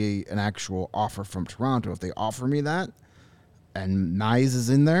going to be an actual offer from Toronto. If they offer me that and Nyes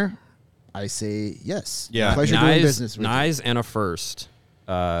is in there, I say yes. Yeah. Pleasure doing business with Nyes and a first.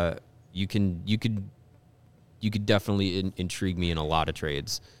 You could definitely intrigue me in a lot of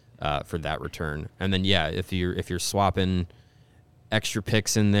trades for that return. And then if you're swapping extra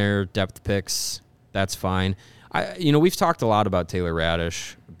picks in there, depth picks, that's fine. We've talked a lot about Taylor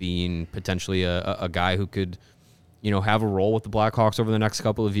Radish being potentially a guy who could, have a role with the Blackhawks over the next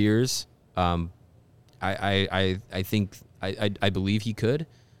couple of years. I think I believe he could,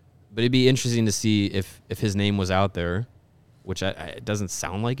 but it'd be interesting to see if his name was out there, which it doesn't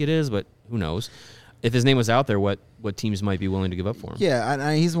sound like it is, but who knows? If his name was out there, what teams might be willing to give up for him? Yeah,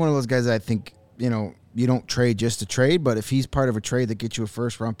 and he's one of those guys that I think, you don't trade just to trade, but if he's part of a trade that gets you a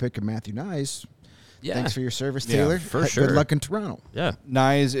first-round pick of Matthew Nyes, thanks for your service, Taylor. For sure. Good luck in Toronto. Yeah.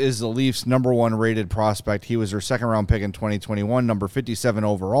 Nyes is the Leafs' number 1 rated prospect. He was their 2nd-round pick in 2021, number 57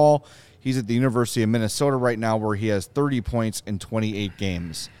 overall. He's at the University of Minnesota right now, where he has 30 points in 28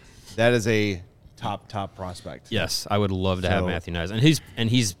 games. That is a top prospect. Yes, I would love to have Matthew Nyes, and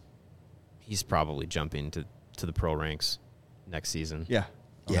he's probably jumping to the pro ranks next season. Yeah.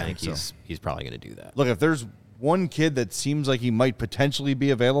 I think he's probably going to do that. Look, if there's one kid that seems like he might potentially be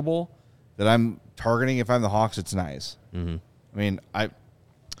available that I'm targeting if I'm the Hawks, it's Nyes. Mm-hmm. I mean, I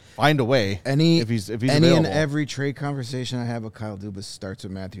find a way if he's available. And every trade conversation I have with Kyle Dubas starts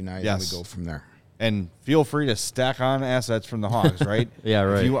with Matthew Nyes, and we go from there. And feel free to stack on assets from the Hawks, right? Yeah,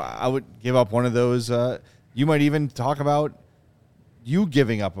 right. I would give up one of those. You might even talk about you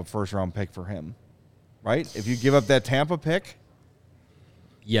giving up a first-round pick for him, right? If you give up that Tampa pick.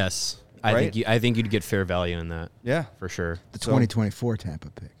 Yes. Right? I think you'd get fair value in that. Yeah. For sure. The 2024 Tampa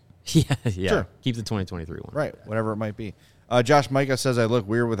pick. Yeah. Sure. Keep the 2023 one. Right, whatever it might be. Josh Micah says I look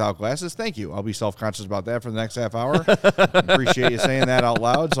weird without glasses. Thank you. I'll be self-conscious about that for the next half hour. Appreciate you saying that out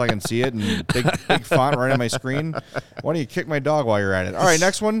loud so I can see it in big font right on my screen. Why don't you kick my dog while you're at it? All right,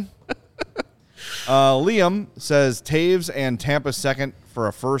 next one. Liam says Taves and Tampa second for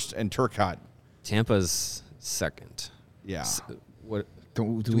a first and Turcotte. Tampa's second. Yeah. What?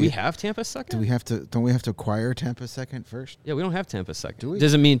 Do Do we have Tampa second? Don't we have to acquire Tampa second first? Yeah, we don't have Tampa second. Do we?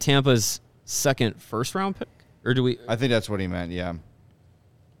 Does it mean Tampa's second first round pick? Or do we? I think that's what he meant, yeah.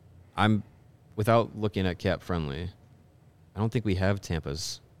 I'm, without looking at Cap Friendly, I don't think we have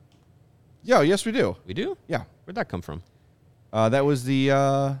Tampa's. Yeah, yes, we do. We do? Yeah. Where'd that come from? That was the...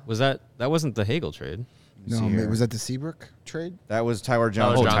 That wasn't the Hagel trade? No, see here. was that the Seabrook trade? That was Tyler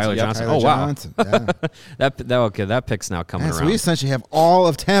Johnson. Tyler Yep. Johnson. Tyler Oh, wow. Johnson, yeah. That pick's now coming Yeah, so around. we essentially have all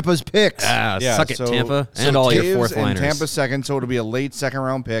of Tampa's picks. Yeah, suck it, so- Tampa, so and all your Taves fourth and liners. Tampa second, so it'll be a late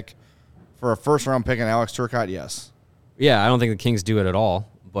second-round pick. For a first-round pick and Alex Turcotte, yes. Yeah, I don't think the Kings do it at all,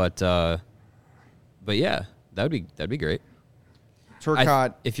 but yeah, that'd be great.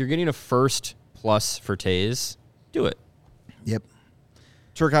 Turcotte, If you're getting a first plus for Taves, do it. Yep.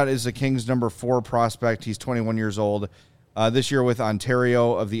 Turcotte is the Kings' number 4 prospect. He's 21 years old. This year with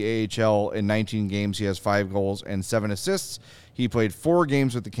Ontario of the AHL in 19 games, he has 5 goals and 7 assists. He played 4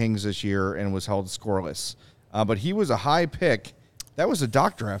 games with the Kings this year and was held scoreless. But he was a high pick. That was a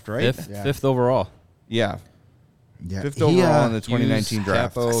dock draft, right? Fifth overall. Yeah. Yeah. 5th overall in the 2019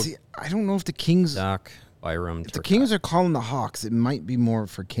 draft. See, I don't know if the Kings... Doc, Byram, If the Kings are calling the Hawks, it might be more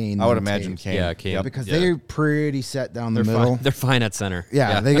for Kane. I would than imagine Taves. Kane. Yeah, Kane. Yep. Because Yeah. they're pretty set down the They're middle. fine. They're fine at center.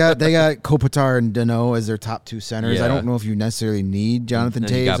 Yeah, they got Kopitar and Dano as their top 2 centers. Yeah. I don't know if you necessarily need Jonathan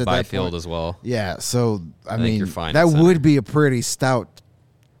And Taves you got at that Byfield point. as well. Yeah, so I think mean you're fine that at center. would be a pretty stout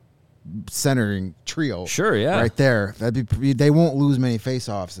centering trio. Sure, yeah. right there. They won't lose many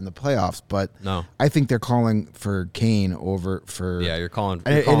faceoffs in the playoffs, but No. I think they're calling for Kane over for. Yeah, you're calling.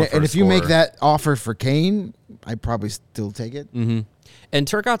 And, You're calling for and a if you make scorer. that offer for Kane, I'd probably still take it. Mm-hmm. And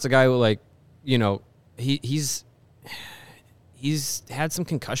Turcotte's a guy who, like, you know, he's had some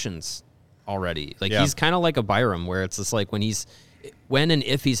concussions already. Like, Yeah. he's kind of like a Byram, where it's just like when and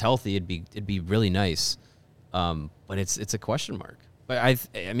if he's healthy, it'd be really nice. But it's a question mark. But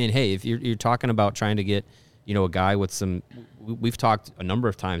I mean, hey, if you're talking about trying to get, you know, a guy with some, we've talked a number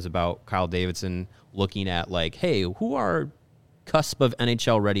of times about Kyle Davidson looking at, like, hey, who are cusp of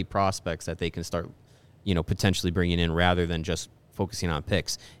NHL ready prospects that they can start, you know, potentially bringing in rather than just focusing on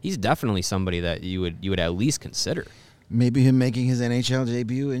picks. He's definitely somebody that you would at least consider. Maybe him making his NHL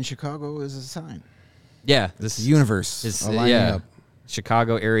debut in Chicago is a sign. Yeah, this The universe is aligning up.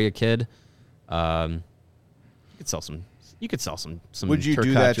 Chicago area kid. You could sell some. Would you do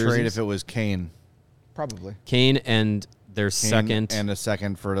Turcotte that jerseys. trade if it was Kane? Probably. Kane and their Kane second and a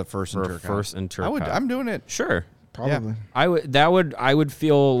second for the first and for a Turcotte. first and Turcotte? I'm doing it. Sure. Probably. I would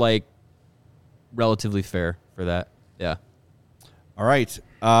feel like relatively fair for that. Yeah. All right.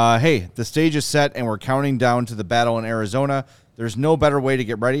 Hey, the stage is set, and we're counting down to the battle in Arizona. There's no better way to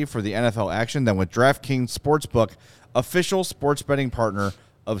get ready for the NFL action than with DraftKings Sportsbook, official sports betting partner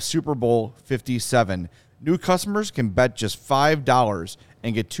of Super Bowl 57. New customers can bet just $5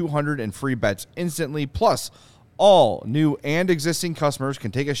 and get 200 in free bets instantly. Plus, all new and existing customers can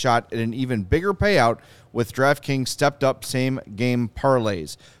take a shot at an even bigger payout with DraftKings stepped-up same-game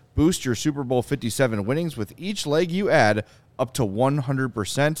parlays. Boost your Super Bowl 57 winnings with each leg you add up to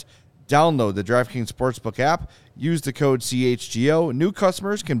 100%. Download the DraftKings Sportsbook app. Use the code CHGO. New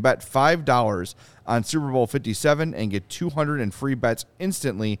customers can bet $5 on Super Bowl 57 and get 200 in free bets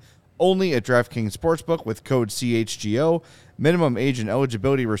instantly only at DraftKings Sportsbook with code CHGO. Minimum age and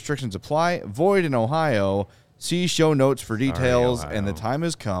eligibility restrictions apply. Void in Ohio. See show notes for details. Ohio. And the time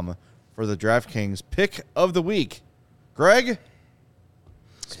has come for the DraftKings pick of the week. Greg?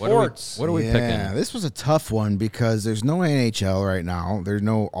 Sports. What are we Yeah, picking? this was a tough one because there's no NHL right now. There's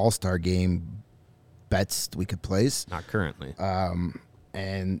no All-Star game bets we could place. Not currently.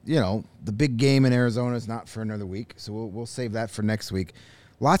 And, you know, the big game in Arizona is not for another week, so we'll save that for next week.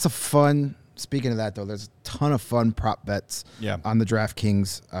 Lots of fun. Speaking of that, though, there's a ton of fun prop bets on the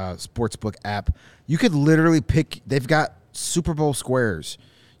DraftKings Sportsbook app. You could literally pick – they've got Super Bowl squares.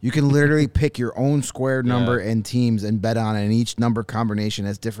 You can literally pick your own square number and teams and bet on it, and each number combination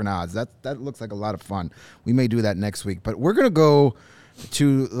has different odds. That looks like a lot of fun. We may do that next week. But we're going to go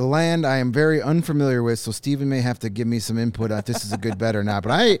to the land I am very unfamiliar with, so Steven may have to give me some input on if this is a good bet or not.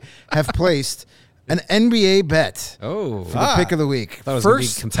 But I have placed an NBA bet Oh. for the pick of the week. thought it was gonna be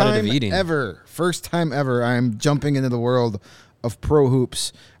First competitive time eating. ever. First time ever I'm jumping into the world of pro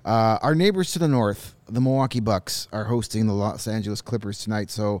hoops. Our neighbors to the north, the Milwaukee Bucks, are hosting the Los Angeles Clippers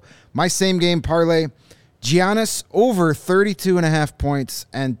tonight. So my same game parlay, Giannis over 32.5 points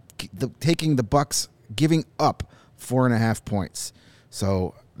and taking the Bucks giving up 4.5 points.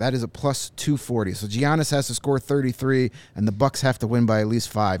 So that is a plus 240. So Giannis has to score 33 and the Bucks have to win by at least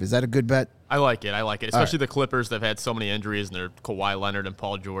 5. Is that a good bet? I like it. Especially the Clippers. They've had so many injuries, and they're Kawhi Leonard and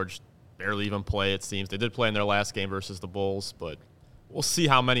Paul George barely even play, it seems. They did play in their last game versus the Bulls, but we'll see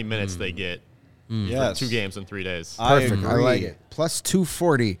how many minutes they get for 2 games in 3 days. Perfect. I like it. Plus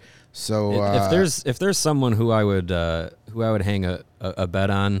 240. So if there's someone who I would hang a bet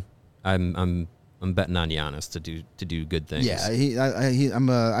on, I'm betting on Giannis to do good things. Yeah,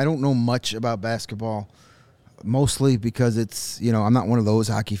 I don't know much about basketball, mostly because it's, I'm not one of those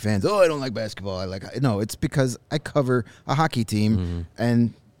hockey fans. Oh, I don't like basketball. It's because I cover a hockey team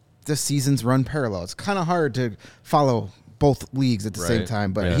and the seasons run parallel. It's kind of hard to follow both leagues at the same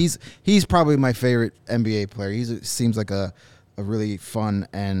time, but he's probably my favorite NBA player. He seems like a really fun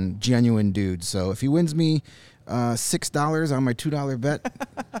and genuine dude. So if he wins me $6 on my $2 bet,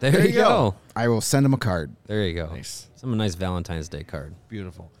 there you go. I will send him a card. There you go. Nice. Some nice Valentine's Day card.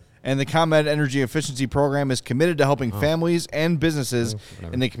 Beautiful. And the ComEd Energy Efficiency Program is committed to helping families and businesses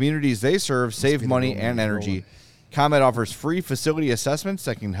in the communities they serve save money and energy. ComEd offers free facility assessments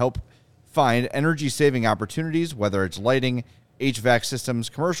that can help find energy-saving opportunities, whether it's lighting, HVAC systems,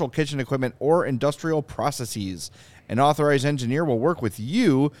 commercial kitchen equipment, or industrial processes. An authorized engineer will work with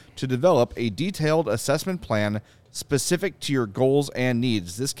you to develop a detailed assessment plan specific to your goals and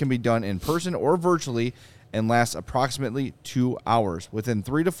needs. This can be done in person or virtually and lasts approximately 2 hours. Within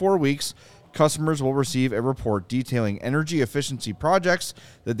 3 to 4 weeks, customers will receive a report detailing energy efficiency projects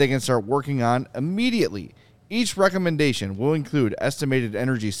that they can start working on immediately. Each recommendation will include estimated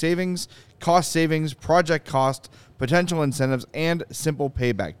energy savings, cost savings, project cost, potential incentives, and simple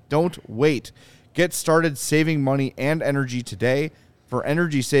payback. Don't wait. Get started saving money and energy today. For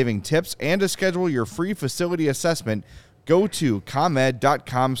energy-saving tips and to schedule your free facility assessment, go to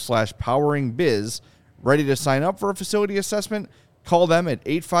comed.com/poweringbiz. Ready to sign up for a facility assessment? Call them at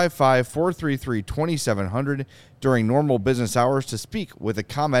 855-433-2700 during normal business hours to speak with a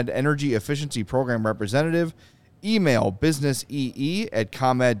ComEd Energy Efficiency Program representative. Email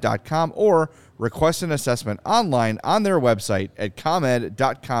businessee@comed.com or request an assessment online on their website at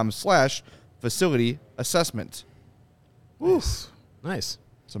comed.com/facility assessment. Nice.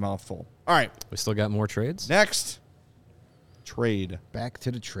 It's a mouthful. All right. We still got more trades? Next, trade. Back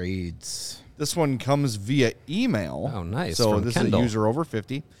to the trades. This one comes via email. Oh, nice. So From this Kendall. is a user over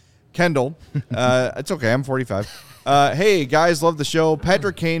 50. Kendall. It's okay. I'm 45. Hey, guys, love the show.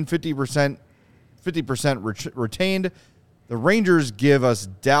 Patrick Kane, 50% retained. The Rangers give us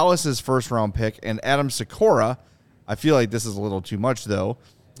Dallas's first-round pick and Adam Sikora. I feel like this is a little too much, though.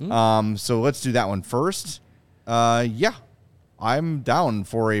 So let's do that one first. Yeah. I'm down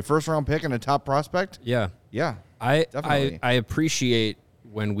for a first-round pick and a top prospect. Yeah. Yeah. I appreciate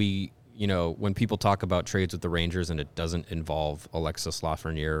when when people talk about trades with the Rangers and it doesn't involve Alexis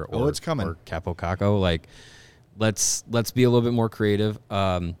Lafreniere or Capo Caco. Like, let's be a little bit more creative.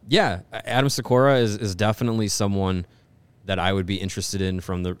 Adam Sikora is definitely someone that I would be interested in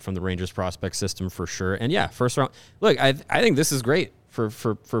from the Rangers prospect system for sure. And yeah, first round. Look, I think this is great for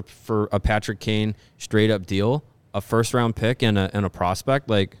a Patrick Kane straight up deal. A first round pick and a prospect,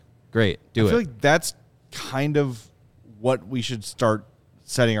 like, great, do it. I feel like that's kind of what we should start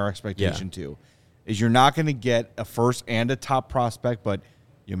setting our expectation to. Is you're not going to get a first and a top prospect, but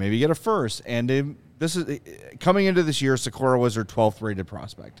you maybe get a first. And this is coming into this year, Sikora was their 12th rated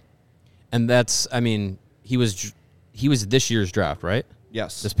prospect, and that's, he was this year's draft, right?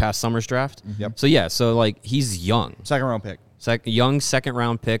 Yes, this past summer's draft. Yep. So like, he's young, second round pick, second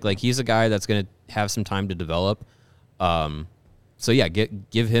round pick. Like, he's a guy that's going to have some time to develop. So yeah,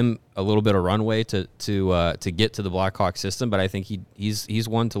 give him a little bit of runway to get to the Blackhawks system, but I think he's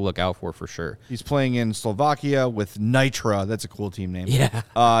one to look out for sure. He's playing in Slovakia with Nitra. That's a cool team name.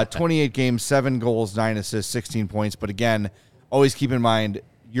 Yeah. 28 games, 7 goals, 9 assists, 16 points. But again, always keep in mind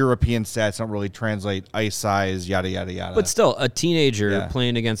European stats don't really translate, ice size, yada yada yada. But still, a teenager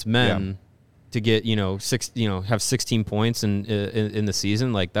playing against men to get have 16 points in the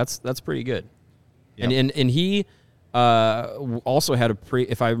season, like that's pretty good. Yep. And he also had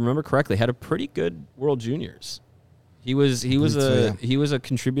if I remember correctly, had a pretty good World Juniors. He was a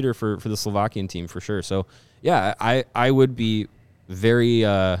contributor for the Slovakian team for sure. So yeah, I would be very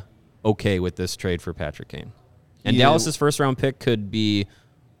okay with this trade for Patrick Kane. And Dallas's first round pick could be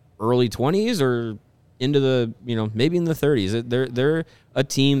early 20s or into the maybe in the 30s. They're a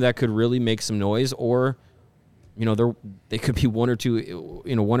team that could really make some noise, or they could be one or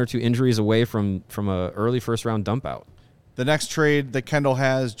two injuries away from a early first round dump out. The next trade that Kendall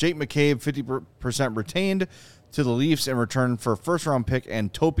has, Jake McCabe, 50% retained to the Leafs in return for first round pick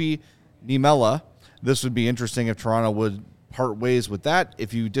and Topi Niemela. This would be interesting if Toronto would part ways with that.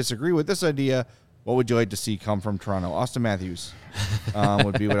 If you disagree with this idea, what would you like to see come from Toronto? Austin Matthews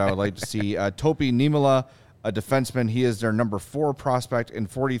would be what I would like to see. Topi Niemela, A defenseman, he is their number 4 prospect in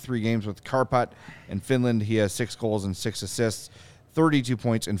 43 games with Kärpät. In Finland, he has 6 goals and 6 assists, 32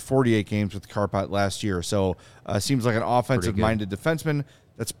 points in 48 games with Kärpät last year. So seems like an offensive-minded defenseman.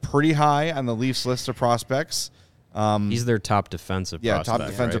 That's pretty high on the Leafs list of prospects. He's their top defensive prospect. Top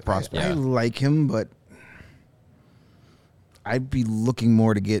defensive prospect. I like him, but I'd be looking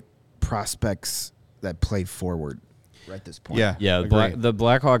more to get prospects that play forward at this point. Yeah. The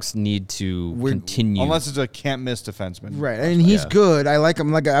Blackhawks need to continue, unless it's a can't miss defenseman, right? And he's good. I like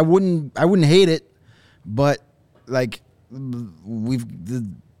him. Like I wouldn't hate it, but like the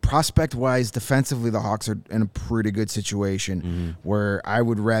prospect wise, defensively, the Hawks are in a pretty good situation where I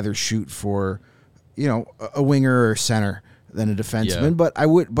would rather shoot for, a winger or center than a defenseman.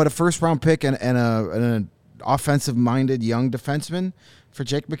 Yeah. But a first round pick and an offensive minded young defenseman for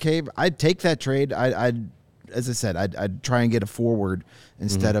Jake McCabe, I'd take that trade. As I said, I'd try and get a forward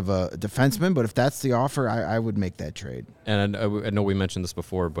instead of a defenseman. But if that's the offer, I would make that trade. And I know we mentioned this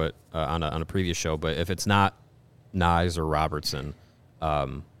before, but on a previous show. But if it's not Nyes or Robertson,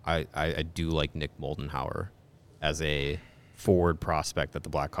 I do like Nick Moldenhauer as a forward prospect that the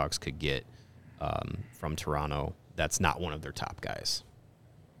Blackhawks could get from Toronto. That's not one of their top guys.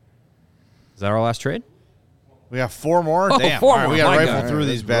 Is that our last trade? We got 4 more. Damn, 4 more. We got to rifle through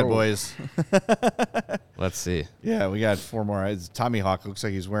these bad boys. Let's see. Yeah, we got 4 more. It's Tommy Hawk looks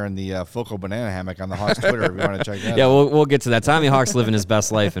like he's wearing the Foco banana hammock on the Hawks Twitter. If you want to check that. Yeah, we'll get to that. Tommy Hawk's living his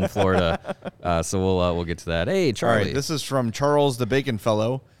best life in Florida, so we'll get to that. Hey, Charlie. All right, this is from Charles the Bacon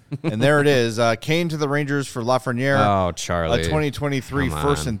Fellow, and there it is. Kane to the Rangers for Lafreniere. Oh, Charlie. A 2023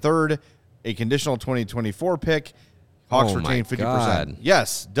 first and third, a conditional 2024 pick. Hawks retain 50%. God.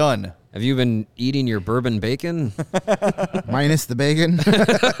 Yes, done. Have you been eating your bourbon bacon? Minus the bacon.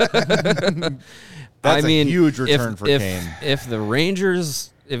 That's a huge return for Kane. If the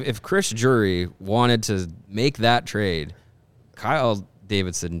Rangers, if Chris Drury wanted to make that trade, Kyle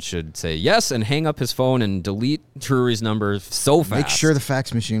Davidson should say yes and hang up his phone and delete Drury's number so fast. Make sure the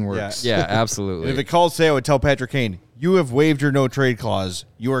fax machine works. Yeah, absolutely. If it called today, I would tell Patrick Kane, you have waived your no-trade clause.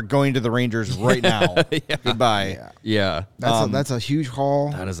 You are going to the Rangers right now. Goodbye. Yeah. That's a huge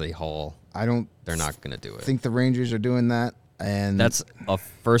haul. That is a haul. They're not going to do it. I think the Rangers are doing that. And that's a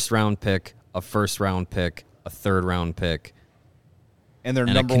first-round pick, a first-round pick, a third-round pick. And their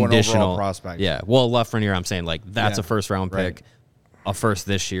number 1 overall prospect. Yeah. Well, Lafreniere, I'm saying, that's a first-round pick, a first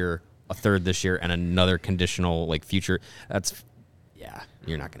this year, a third this year, and another conditional, future.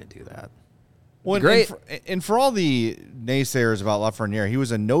 You're not going to do that. Well, great. And for all the naysayers about Lafreniere, he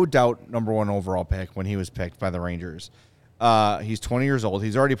was a no-doubt number 1 overall pick when he was picked by the Rangers. He's 20 years old.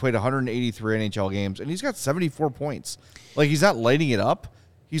 He's already played 183 NHL games, and he's got 74 points. He's not lighting it up.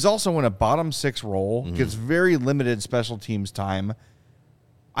 He's also in a bottom 6 role, gets very limited special teams time.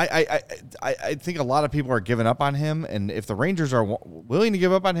 I think a lot of people are giving up on him, and if the Rangers are willing to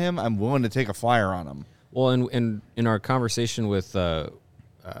give up on him, I'm willing to take a flyer on him. Well, in our conversation with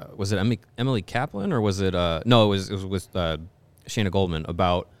was it Emily Kaplan or was it no? It was with Shayna Goldman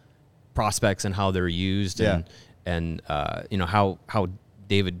about prospects and how they're used and how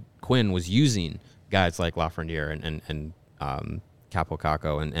David Quinn was using guys like Lafreniere and Capo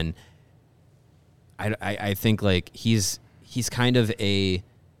Caco and I think he's kind of a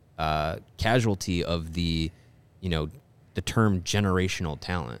casualty of the term generational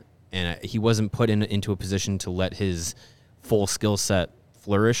talent, and he wasn't put into a position to let his full skill set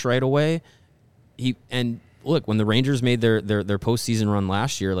flourish right away. Look, when the Rangers made their postseason run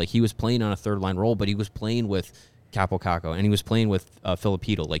last year, he was playing on a third line role, but he was playing with Capo Caco and he was playing with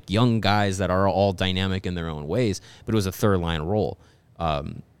Filipino, young guys that are all dynamic in their own ways, but it was a third line role.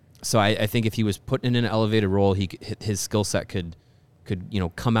 So I think if he was put in an elevated role, his skill set could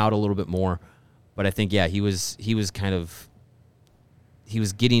come out a little bit more. But I think he was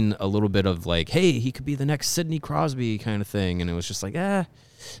getting a little bit of hey, he could be the next Sidney Crosby kind of thing, and it was just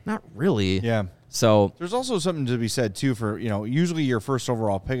not really. Yeah. So there's also something to be said too for usually your first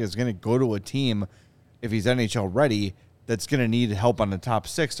overall pick is going to go to a team if he's NHL ready that's going to need help on the top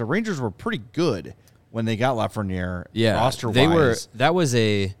 6. The Rangers were pretty good when they got Lafreniere. Yeah, roster-wise. That was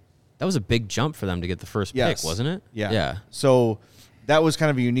a big jump for them to get the first pick, wasn't it? Yeah. So that was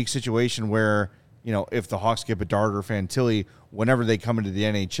kind of a unique situation where if the Hawks get Bedard or Fantilli, whenever they come into the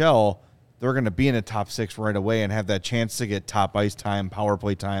NHL, they're going to be in the top 6 right away and have that chance to get top ice time, power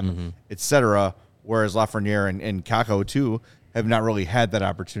play time, etc. Whereas Lafreniere and Kako, too, have not really had that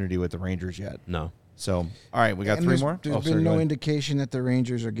opportunity with the Rangers yet. No. So, all right, we got three more. There's been no indication that the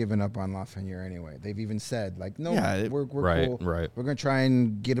Rangers are giving up on Lafreniere anyway. They've even said, like, no, we're cool. Right. We're going to try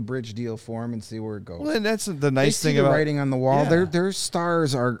and get a bridge deal for him and see where it goes. Well, and that's the nice thing about writing on the wall. Yeah. Their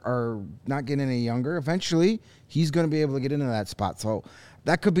stars are not getting any younger. Eventually, he's going to be able to get into that spot. So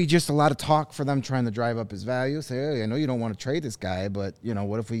that could be just a lot of talk for them trying to drive up his value. Say, hey, I know you don't want to trade this guy, but,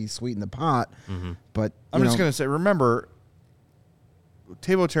 what if we sweeten the pot? Mm-hmm. But I'm just going to say, remember,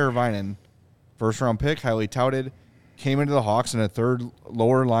 Teuvo Teravainen, first-round pick, highly touted, came into the Hawks in a third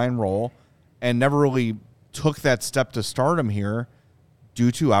lower-line role and never really took that step to stardom here due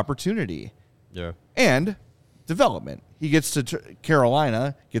to opportunity. Yeah. And development. He gets to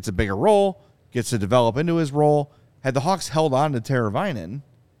Carolina, gets a bigger role, gets to develop into his role. Had the Hawks held on to Teravainen,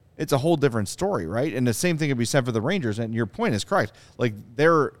 it's a whole different story, right? And the same thing could be said for the Rangers, and your point is correct. Like,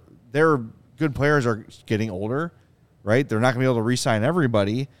 their good players are getting older, right? They're not going to be able to re-sign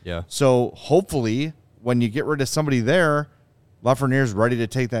everybody. Yeah. So hopefully when you get rid of somebody there, Lafreniere's ready to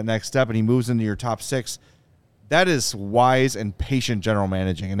take that next step and he moves into your top 6. That is wise and patient general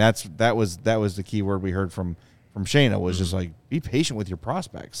managing. And that was the key word we heard from Shayna was just like, be patient with your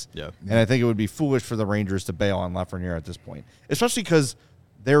prospects. Yeah. And I think it would be foolish for the Rangers to bail on Lafreniere at this point, especially because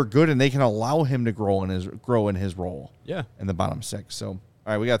they're good and they can allow him to grow in his role. Yeah. In the bottom 6. So, all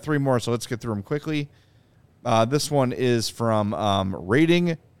right, we got 3 more, so let's get through them quickly. This one is from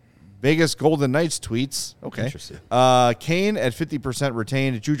Rating Vegas Golden Knights tweets. Okay. Interesting. Kane at 50%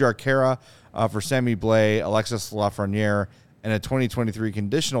 retained, Jujhar Khaira for Sammy Blais, Alexis Lafreniere, and a 2023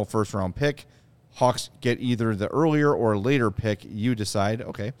 conditional first-round pick. Hawks get either the earlier or later pick. You decide.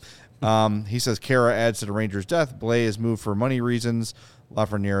 Okay. He says Khaira adds to the Rangers' depth. Blais is moved for money reasons.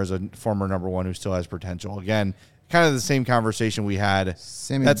 Lafreniere is a former number 1 who still has potential. Again, kind of the same conversation we had.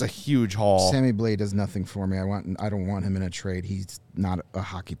 That's a huge haul. Sammy Blais does nothing for me. I don't want him in a trade. He's not a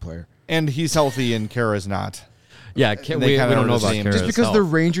hockey player. And he's healthy and Kara's not. Yeah, we don't know about Kara. Just because the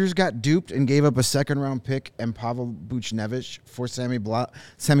Rangers got duped and gave up a second-round pick and Pavel Buchnevich for Sammy Blah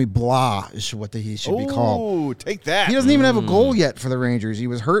is what he should be called. Oh, take that. He doesn't even have a goal yet for the Rangers. He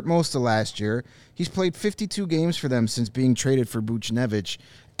was hurt most of last year. He's played 52 games for them since being traded for Buchnevich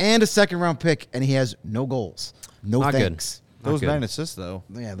and a second-round pick, and he has no goals. No Not thanks. Good. Those 9 assists, though.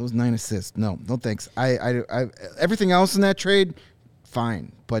 Yeah, those 9 assists. No thanks. I everything else in that trade,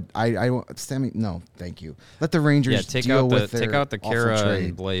 fine. But Sammy, no, thank you. Let the Rangers deal with their take out the Kara trade.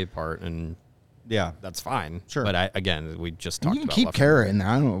 and Blais part, and yeah, that's fine. Sure. But we just talked you can about keep Kara in there.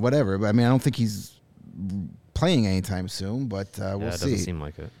 I don't know, whatever. But I mean, I don't think he's playing anytime soon. But we'll see. It doesn't seem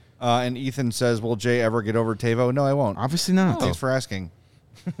like it. And Ethan says, "Will Jay ever get over Teuvo?" No, I won't. Obviously not. Thanks for asking.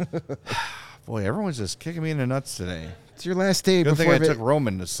 Boy, everyone's just kicking me in the nuts today. It's your last day. Good thing I took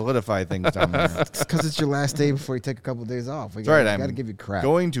Roman to solidify things down there. It's because it's your last day before you take a couple of days off. We got to give you crap.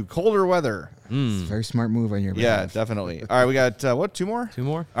 Going to colder weather. It's a very smart move on your behalf. Yeah, definitely. All right, we got, 2 more? 2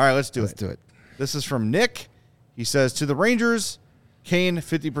 more? All right, let's do it. This is from Nick. He says, to the Rangers, Kane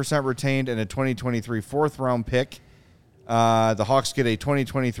 50% retained and a 2023 4th-round pick. The Hawks get a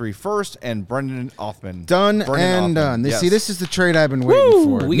 2023 first and Brendan Othmann. Done. Yes. See, this is the trade I've been waiting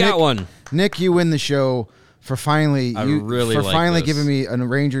for. We got one. Nick, you win the show for finally this. giving me a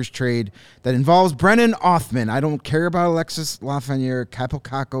Rangers trade that involves Brendan Othmann. I don't care about Alexis Lafreniere,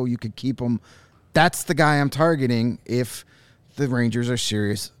 Capocacco. You could keep him. That's the guy I'm targeting if the Rangers are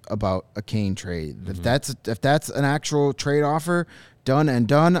serious about a Kane trade. Mm-hmm. If that's an actual trade offer, done and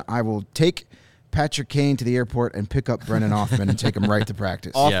done, I will take Patrick Kane to the airport and pick up Brendan Othmann and take him right to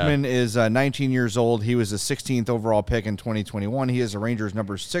practice. Othmann is 19 years old. He was the 16th overall pick in 2021. He is a Rangers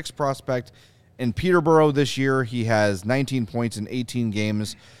number 6 prospect. In Peterborough this year, he has 19 points in 18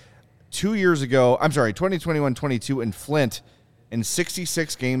 games. 2 years ago, 2021-22 in Flint, in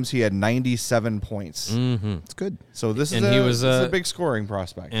 66 games, he had 97 points. Mm-hmm. It's good. So this is a big scoring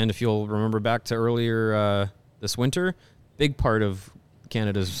prospect. And if you'll remember back to earlier this winter, big part of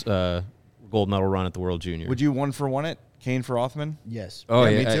Canada's gold medal run at the World Junior. Would you 1-for-1 it? Kane for Othmann? Yes. Oh,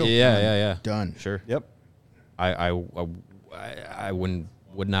 yeah, me too. Yeah. Done. Sure. Yep. I would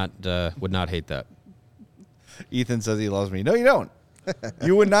not hate that. Ethan says he loves me. No, you don't.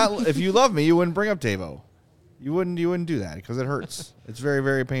 You would not. If you love me, you wouldn't bring up Teuvo. You wouldn't do that because it hurts. It's very,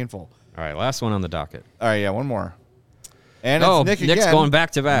 very painful. All right, last one on the docket. All right, yeah, one more. And it's Nick Nick's again. going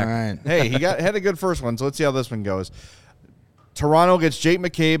back to back. All right. Hey, he had a good first one, so let's see how this one goes. Toronto gets Jake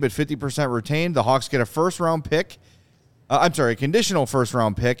McCabe at 50% retained. The Hawks get a first-round pick. A conditional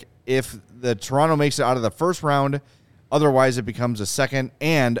first-round pick if the Toronto makes it out of the first round. Otherwise, it becomes a second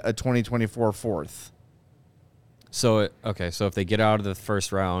and a 2024 fourth. So if they get out of the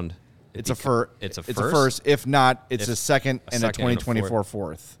first round, it's a first. It's a first. If not, it's a second and a 2024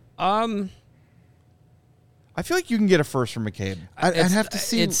 fourth. I feel like you can get a first from McCabe. I'd have to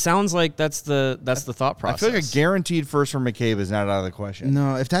see. It sounds like that's the thought process. I feel like a guaranteed first from McCabe is not out of the question.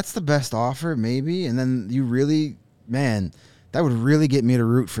 No, if that's the best offer, maybe. And then you really, man, that would really get me to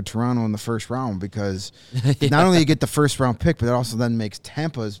root for Toronto in the first round because not only you get the first round pick, but it also then makes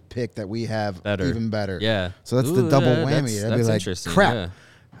Tampa's pick that we have even better. Yeah. So that's the double whammy. That'd be like, interesting. crap. Yeah.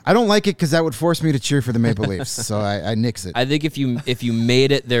 I don't like it because that would force me to cheer for the Maple Leafs. So I nix it. I think if you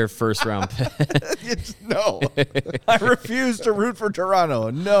made it their first round pick, no, I refuse to root for Toronto.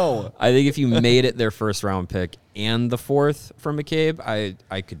 No, I think if you made it their first round pick and the fourth from McCabe,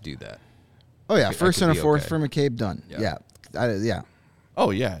 I could do that. Oh yeah, first and a fourth okay. for McCabe done. Yeah. Oh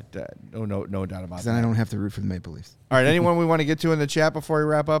yeah, no doubt about that. Then I don't have to root for the Maple Leafs. All right, anyone we want to get to in the chat before we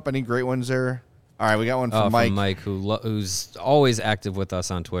wrap up? Any great ones there? All right, we got one from Mike. From Mike, who's always active with us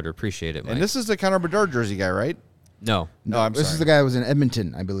on Twitter. Appreciate it, Mike. And this is the Connor Bedard jersey guy, right? No, I'm this sorry. is the guy who was in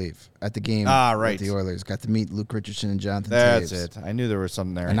Edmonton, I believe, at the game. Right. With the Oilers. Got to meet Luke Richardson and Jonathan That's Taves. it. I knew there was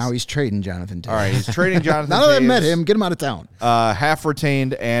something there. And now he's trading Jonathan Taves. All right, he's trading Jonathan Now that I Taves, met him, get him out of town. half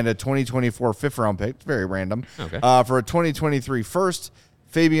retained and a 2024 fifth round pick. Very random. Okay. For a 2023 first,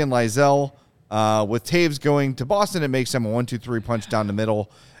 Fabian Lysell. With Taves going to Boston, it makes him a 1-2-3 punch down the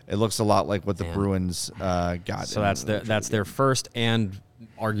middle. It looks a lot like what the Bruins got. So that's their first and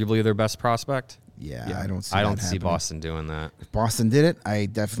arguably their best prospect. Yeah, I don't see. I don't that see happening. Boston doing that. If Boston did it, I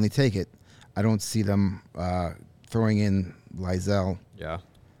definitely take it. I don't see them throwing in Lysell. Yeah.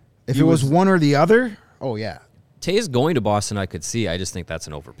 If it was one or the other, oh yeah. Taves going to Boston, I could see. I just think that's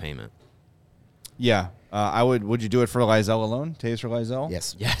an overpayment. Yeah. I would. Would you do it for Lysell alone? Taves for Lysell?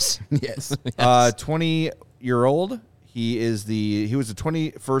 Yes. Yes. Yes. 20-year-old. He was the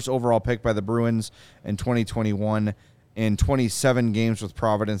 21st overall pick by the Bruins in 2021. In 27 games with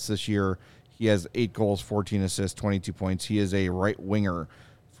Providence this year, he has 8 goals, 14 assists, 22 points. He is a right winger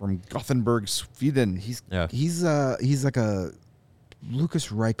from Gothenburg, Sweden. He's like a Lucas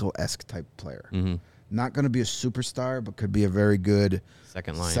Reichel-esque type player. Mm-hmm. Not going to be a superstar, but could be a very good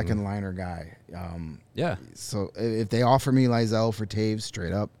second liner guy. Yeah. So if they offer me Lysell for Taves,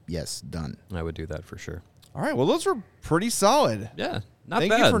 straight up, yes, done. I would do that for sure. All right. Well, those were pretty solid. Yeah. Not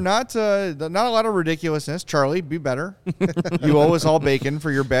Thank bad. you for not a lot of ridiculousness. Charlie, be better. You owe us all bacon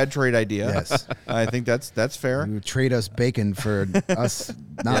for your bad trade idea. Yes. I think that's fair. You trade us bacon for us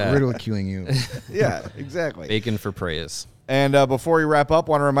not ridiculing you. Yeah, exactly. Bacon for praise. And before we wrap up,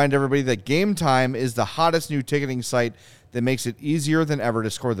 I want to remind everybody that Game Time is the hottest new ticketing site that makes it easier than ever to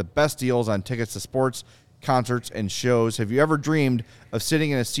score the best deals on tickets to sports, concerts, and shows. Have you ever dreamed of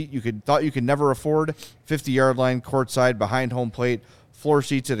sitting in a seat thought you could never afford? 50-yard line, courtside, behind home plate, floor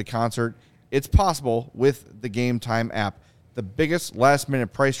seats at a concert. It's possible with the Game Time app. The biggest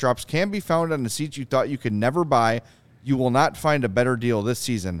last-minute price drops can be found on the seats you thought you could never buy. You will not find a better deal this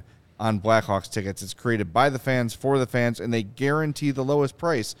season on Blackhawks tickets. It's created by the fans, for the fans, and they guarantee the lowest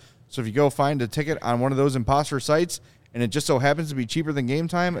price. So if you go find a ticket on one of those imposter sites and it just so happens to be cheaper than Game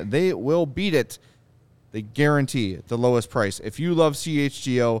Time, they will beat it. They guarantee the lowest price. If you love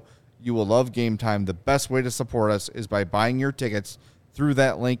CHGO, you will love Game Time. The best way to support us is by buying your tickets through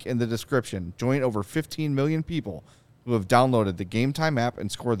that link in the description. Join over 15 million people who have downloaded the Game Time app and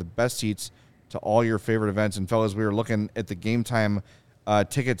score the best seats to all your favorite events. And fellas, we were looking at the Game Time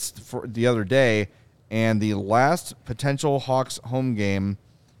tickets for the other day, and the last potential Hawks home game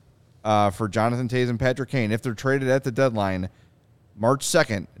for Jonathan Taves and Patrick Kane, if they're traded at the deadline, March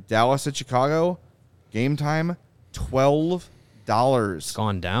 2nd, Dallas at Chicago, Game Time, $12. It's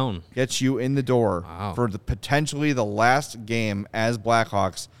gone down. Gets you in the door Wow. for potentially the last game as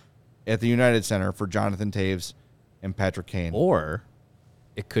Blackhawks at the United Center for Jonathan Taves and Patrick Kane. Or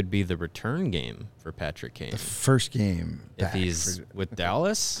it could be the return game for Patrick Kane. First game. If back he's with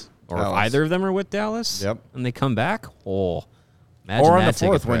Dallas, or Dallas. if either of them are with Dallas, Yep. and they come back, imagine Or on the that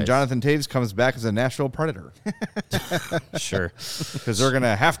ticket 4th when price. Jonathan Taves comes back as a Nashville Predator. Sure. Because they're going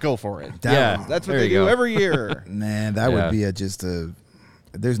to have to go for it. Yeah. That's what there they you do go. every year. Man, that would be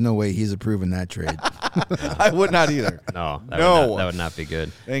there's no way he's approving that trade. I would not either. No, that would not be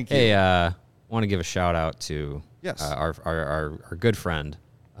good. Thank you. Hey, want to give a shout out to Yes. our good friend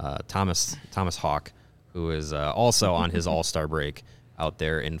Thomas Hawk, who is also on his All-Star break out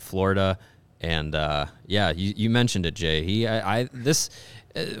there in Florida. And you mentioned it, Jay. This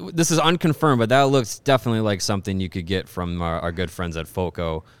is unconfirmed, but that looks definitely like something you could get from our good friends at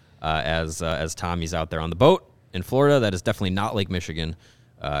FOCO as Tommy's out there on the boat in Florida. That is definitely not Lake Michigan.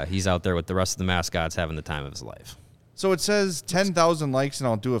 He's out there with the rest of the mascots having the time of his life. So it says 10,000 likes and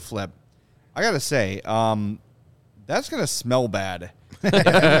I'll do a flip. I got to say, that's going to smell bad.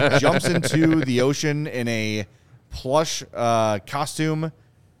 Jumps into the ocean in a plush costume.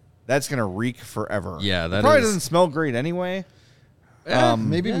 that's going to reak forever. Yeah, that probably is- doesn't smell great anyway.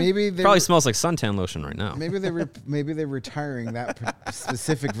 Maybe they Probably smells like suntan lotion right now. Maybe they're retiring that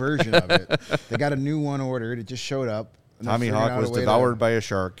specific version of it. They got a new one ordered. It just showed up. and they're Tommy figuring Hawk out a was way to- devoured by a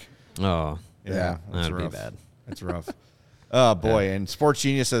shark. Oh, Yeah, that's that'd be rough. bad. That's rough. Oh, boy. And Sports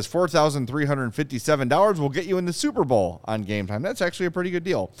Genius says $4,357 will get you in the Super Bowl on Game Time. That's actually a pretty good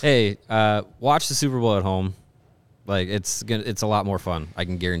deal. Hey, watch the Super Bowl at home. Like it's a lot more fun. I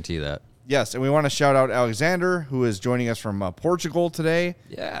can guarantee that. Yes, and we want to shout out Alexander, who is joining us from Portugal today.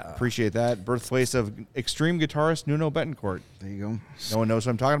 Yeah. Appreciate that. Birthplace of extreme guitarist Nuno Betancourt. There you go. No one knows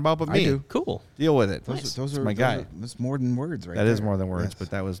what I'm talking about but I me. do. Cool. Deal with it. Those are my guy. That's more than words, right? That is there. more than words, Yes. but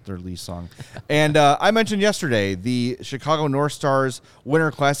that was their lead song. And I mentioned yesterday the Chicago North Stars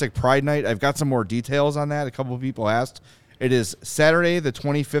Winter Classic Pride Night. I've got some more details on that. A couple of people asked. It is Saturday, the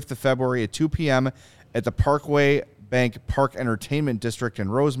 25th of February at 2 p.m. at the Parkway Bank Park Entertainment District in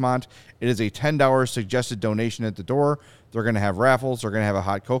Rosemont. It is a $10 suggested donation at the door. They're going to have raffles. They're going to have a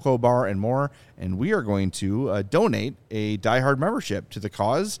hot cocoa bar and more. And we are going to donate a Die Hard membership to the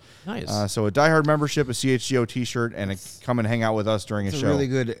cause. Nice. So a Die Hard membership, a CHGO T-shirt, and come and hang out with us during It's a a show. really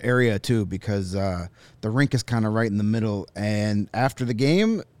good area too because the rink is kind of right in the middle, and after the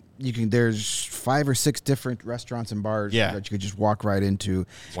game, there's 5 or 6 different restaurants and bars that you could just walk right into.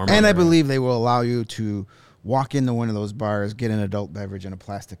 Warm And up. I believe they will allow you to walk into one of those bars, get an adult beverage in a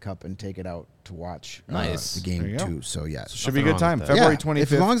plastic cup, and take it out to watch Nice. the There game you go. too. So yeah, Should be a Nothing good time. wrong with that. February yeah,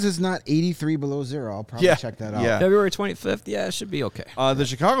 25th. as long as it's not 83 below zero, I'll probably check that out. Yeah. February 25th. Yeah, it should be okay. The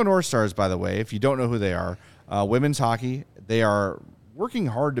Chicago North Stars, by the way, if you don't know who they are, women's hockey, they are working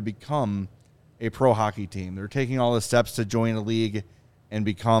hard to become a pro hockey team. They're taking all the steps to join a league and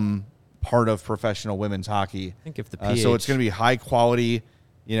become part of professional women's hockey. I think if the So it's going to be high quality.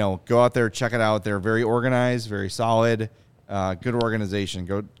 Go out there, check it out. They're very organized, very solid, good organization.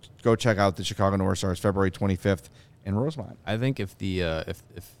 Go check out the Chicago North Stars, February 25th in Rosemont. I think if the if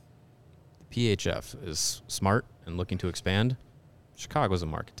the PHF is smart and looking to expand, Chicago's a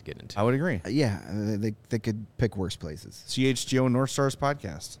market to get into. I would agree. Yeah, they could pick worse places. CHGO North Stars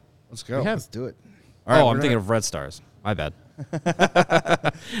podcast. Let's go. We have- Let's do it. All right, I'm we're thinking gonna- of Red Stars. My bad.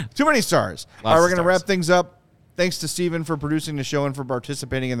 Too many stars. Lots All right, we're of going to wrap stars. things up. Thanks to Steven for producing the show and for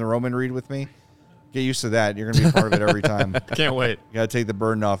participating in the Roman read with me. Get used to that. You're going to be part of it every time. Can't wait. You got to take the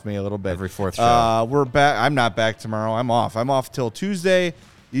burden off me a little bit. Every fourth show. We're back. I'm not back tomorrow. I'm off till Tuesday.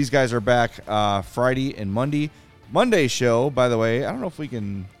 These guys are back Friday and Monday. Monday show, by the way, I don't know if we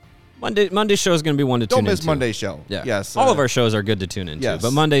can. Monday show is going to be one to Don't tune miss into. Monday show. Yeah. Yes. All of our shows are good to tune into, yes.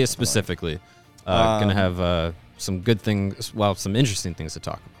 but Monday is specifically going to have some good things, some interesting things to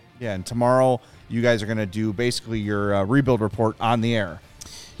talk about. Yeah, and tomorrow you guys are going to do basically your rebuild report on the air.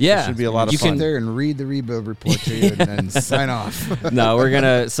 Yeah, It should be a lot of You fun. sit there and read the rebuild report to you and then sign off. No, we're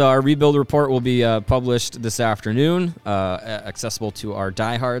gonna. So our rebuild report will be published this afternoon, accessible to our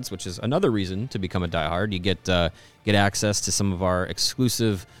diehards, which is another reason to become a diehard. You get access to some of our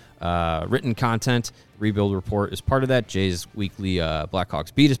exclusive written content. Rebuild report is part of that. Jay's weekly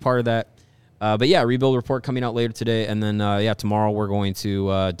Blackhawks beat is part of that. But yeah, rebuild report coming out later today, and then tomorrow we're going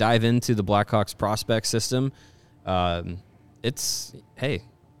to dive into the Blackhawks prospect system.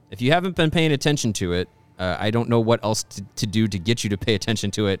 If you haven't been paying attention to it, I don't know what else to do to get you to pay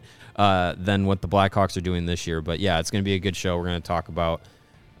attention to it than what the Blackhawks are doing this year. But yeah, it's going to be a good show. We're going to talk about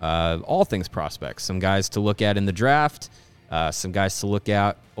all things prospects, some guys to look at in the draft, some guys to look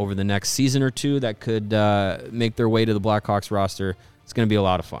at over the next season or two that could make their way to the Blackhawks roster. It's going to be a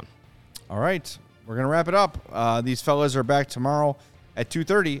lot of fun. All right, we're going to wrap it up. These fellas are back tomorrow at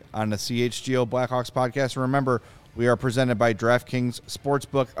 2:30 on the CHGO Blackhawks podcast. And remember, we are presented by DraftKings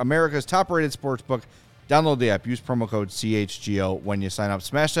Sportsbook, America's top-rated sportsbook. Download the app. Use promo code CHGO when you sign up.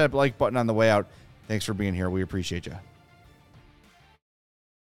 Smash that like button on the way out. Thanks for being here. We appreciate you.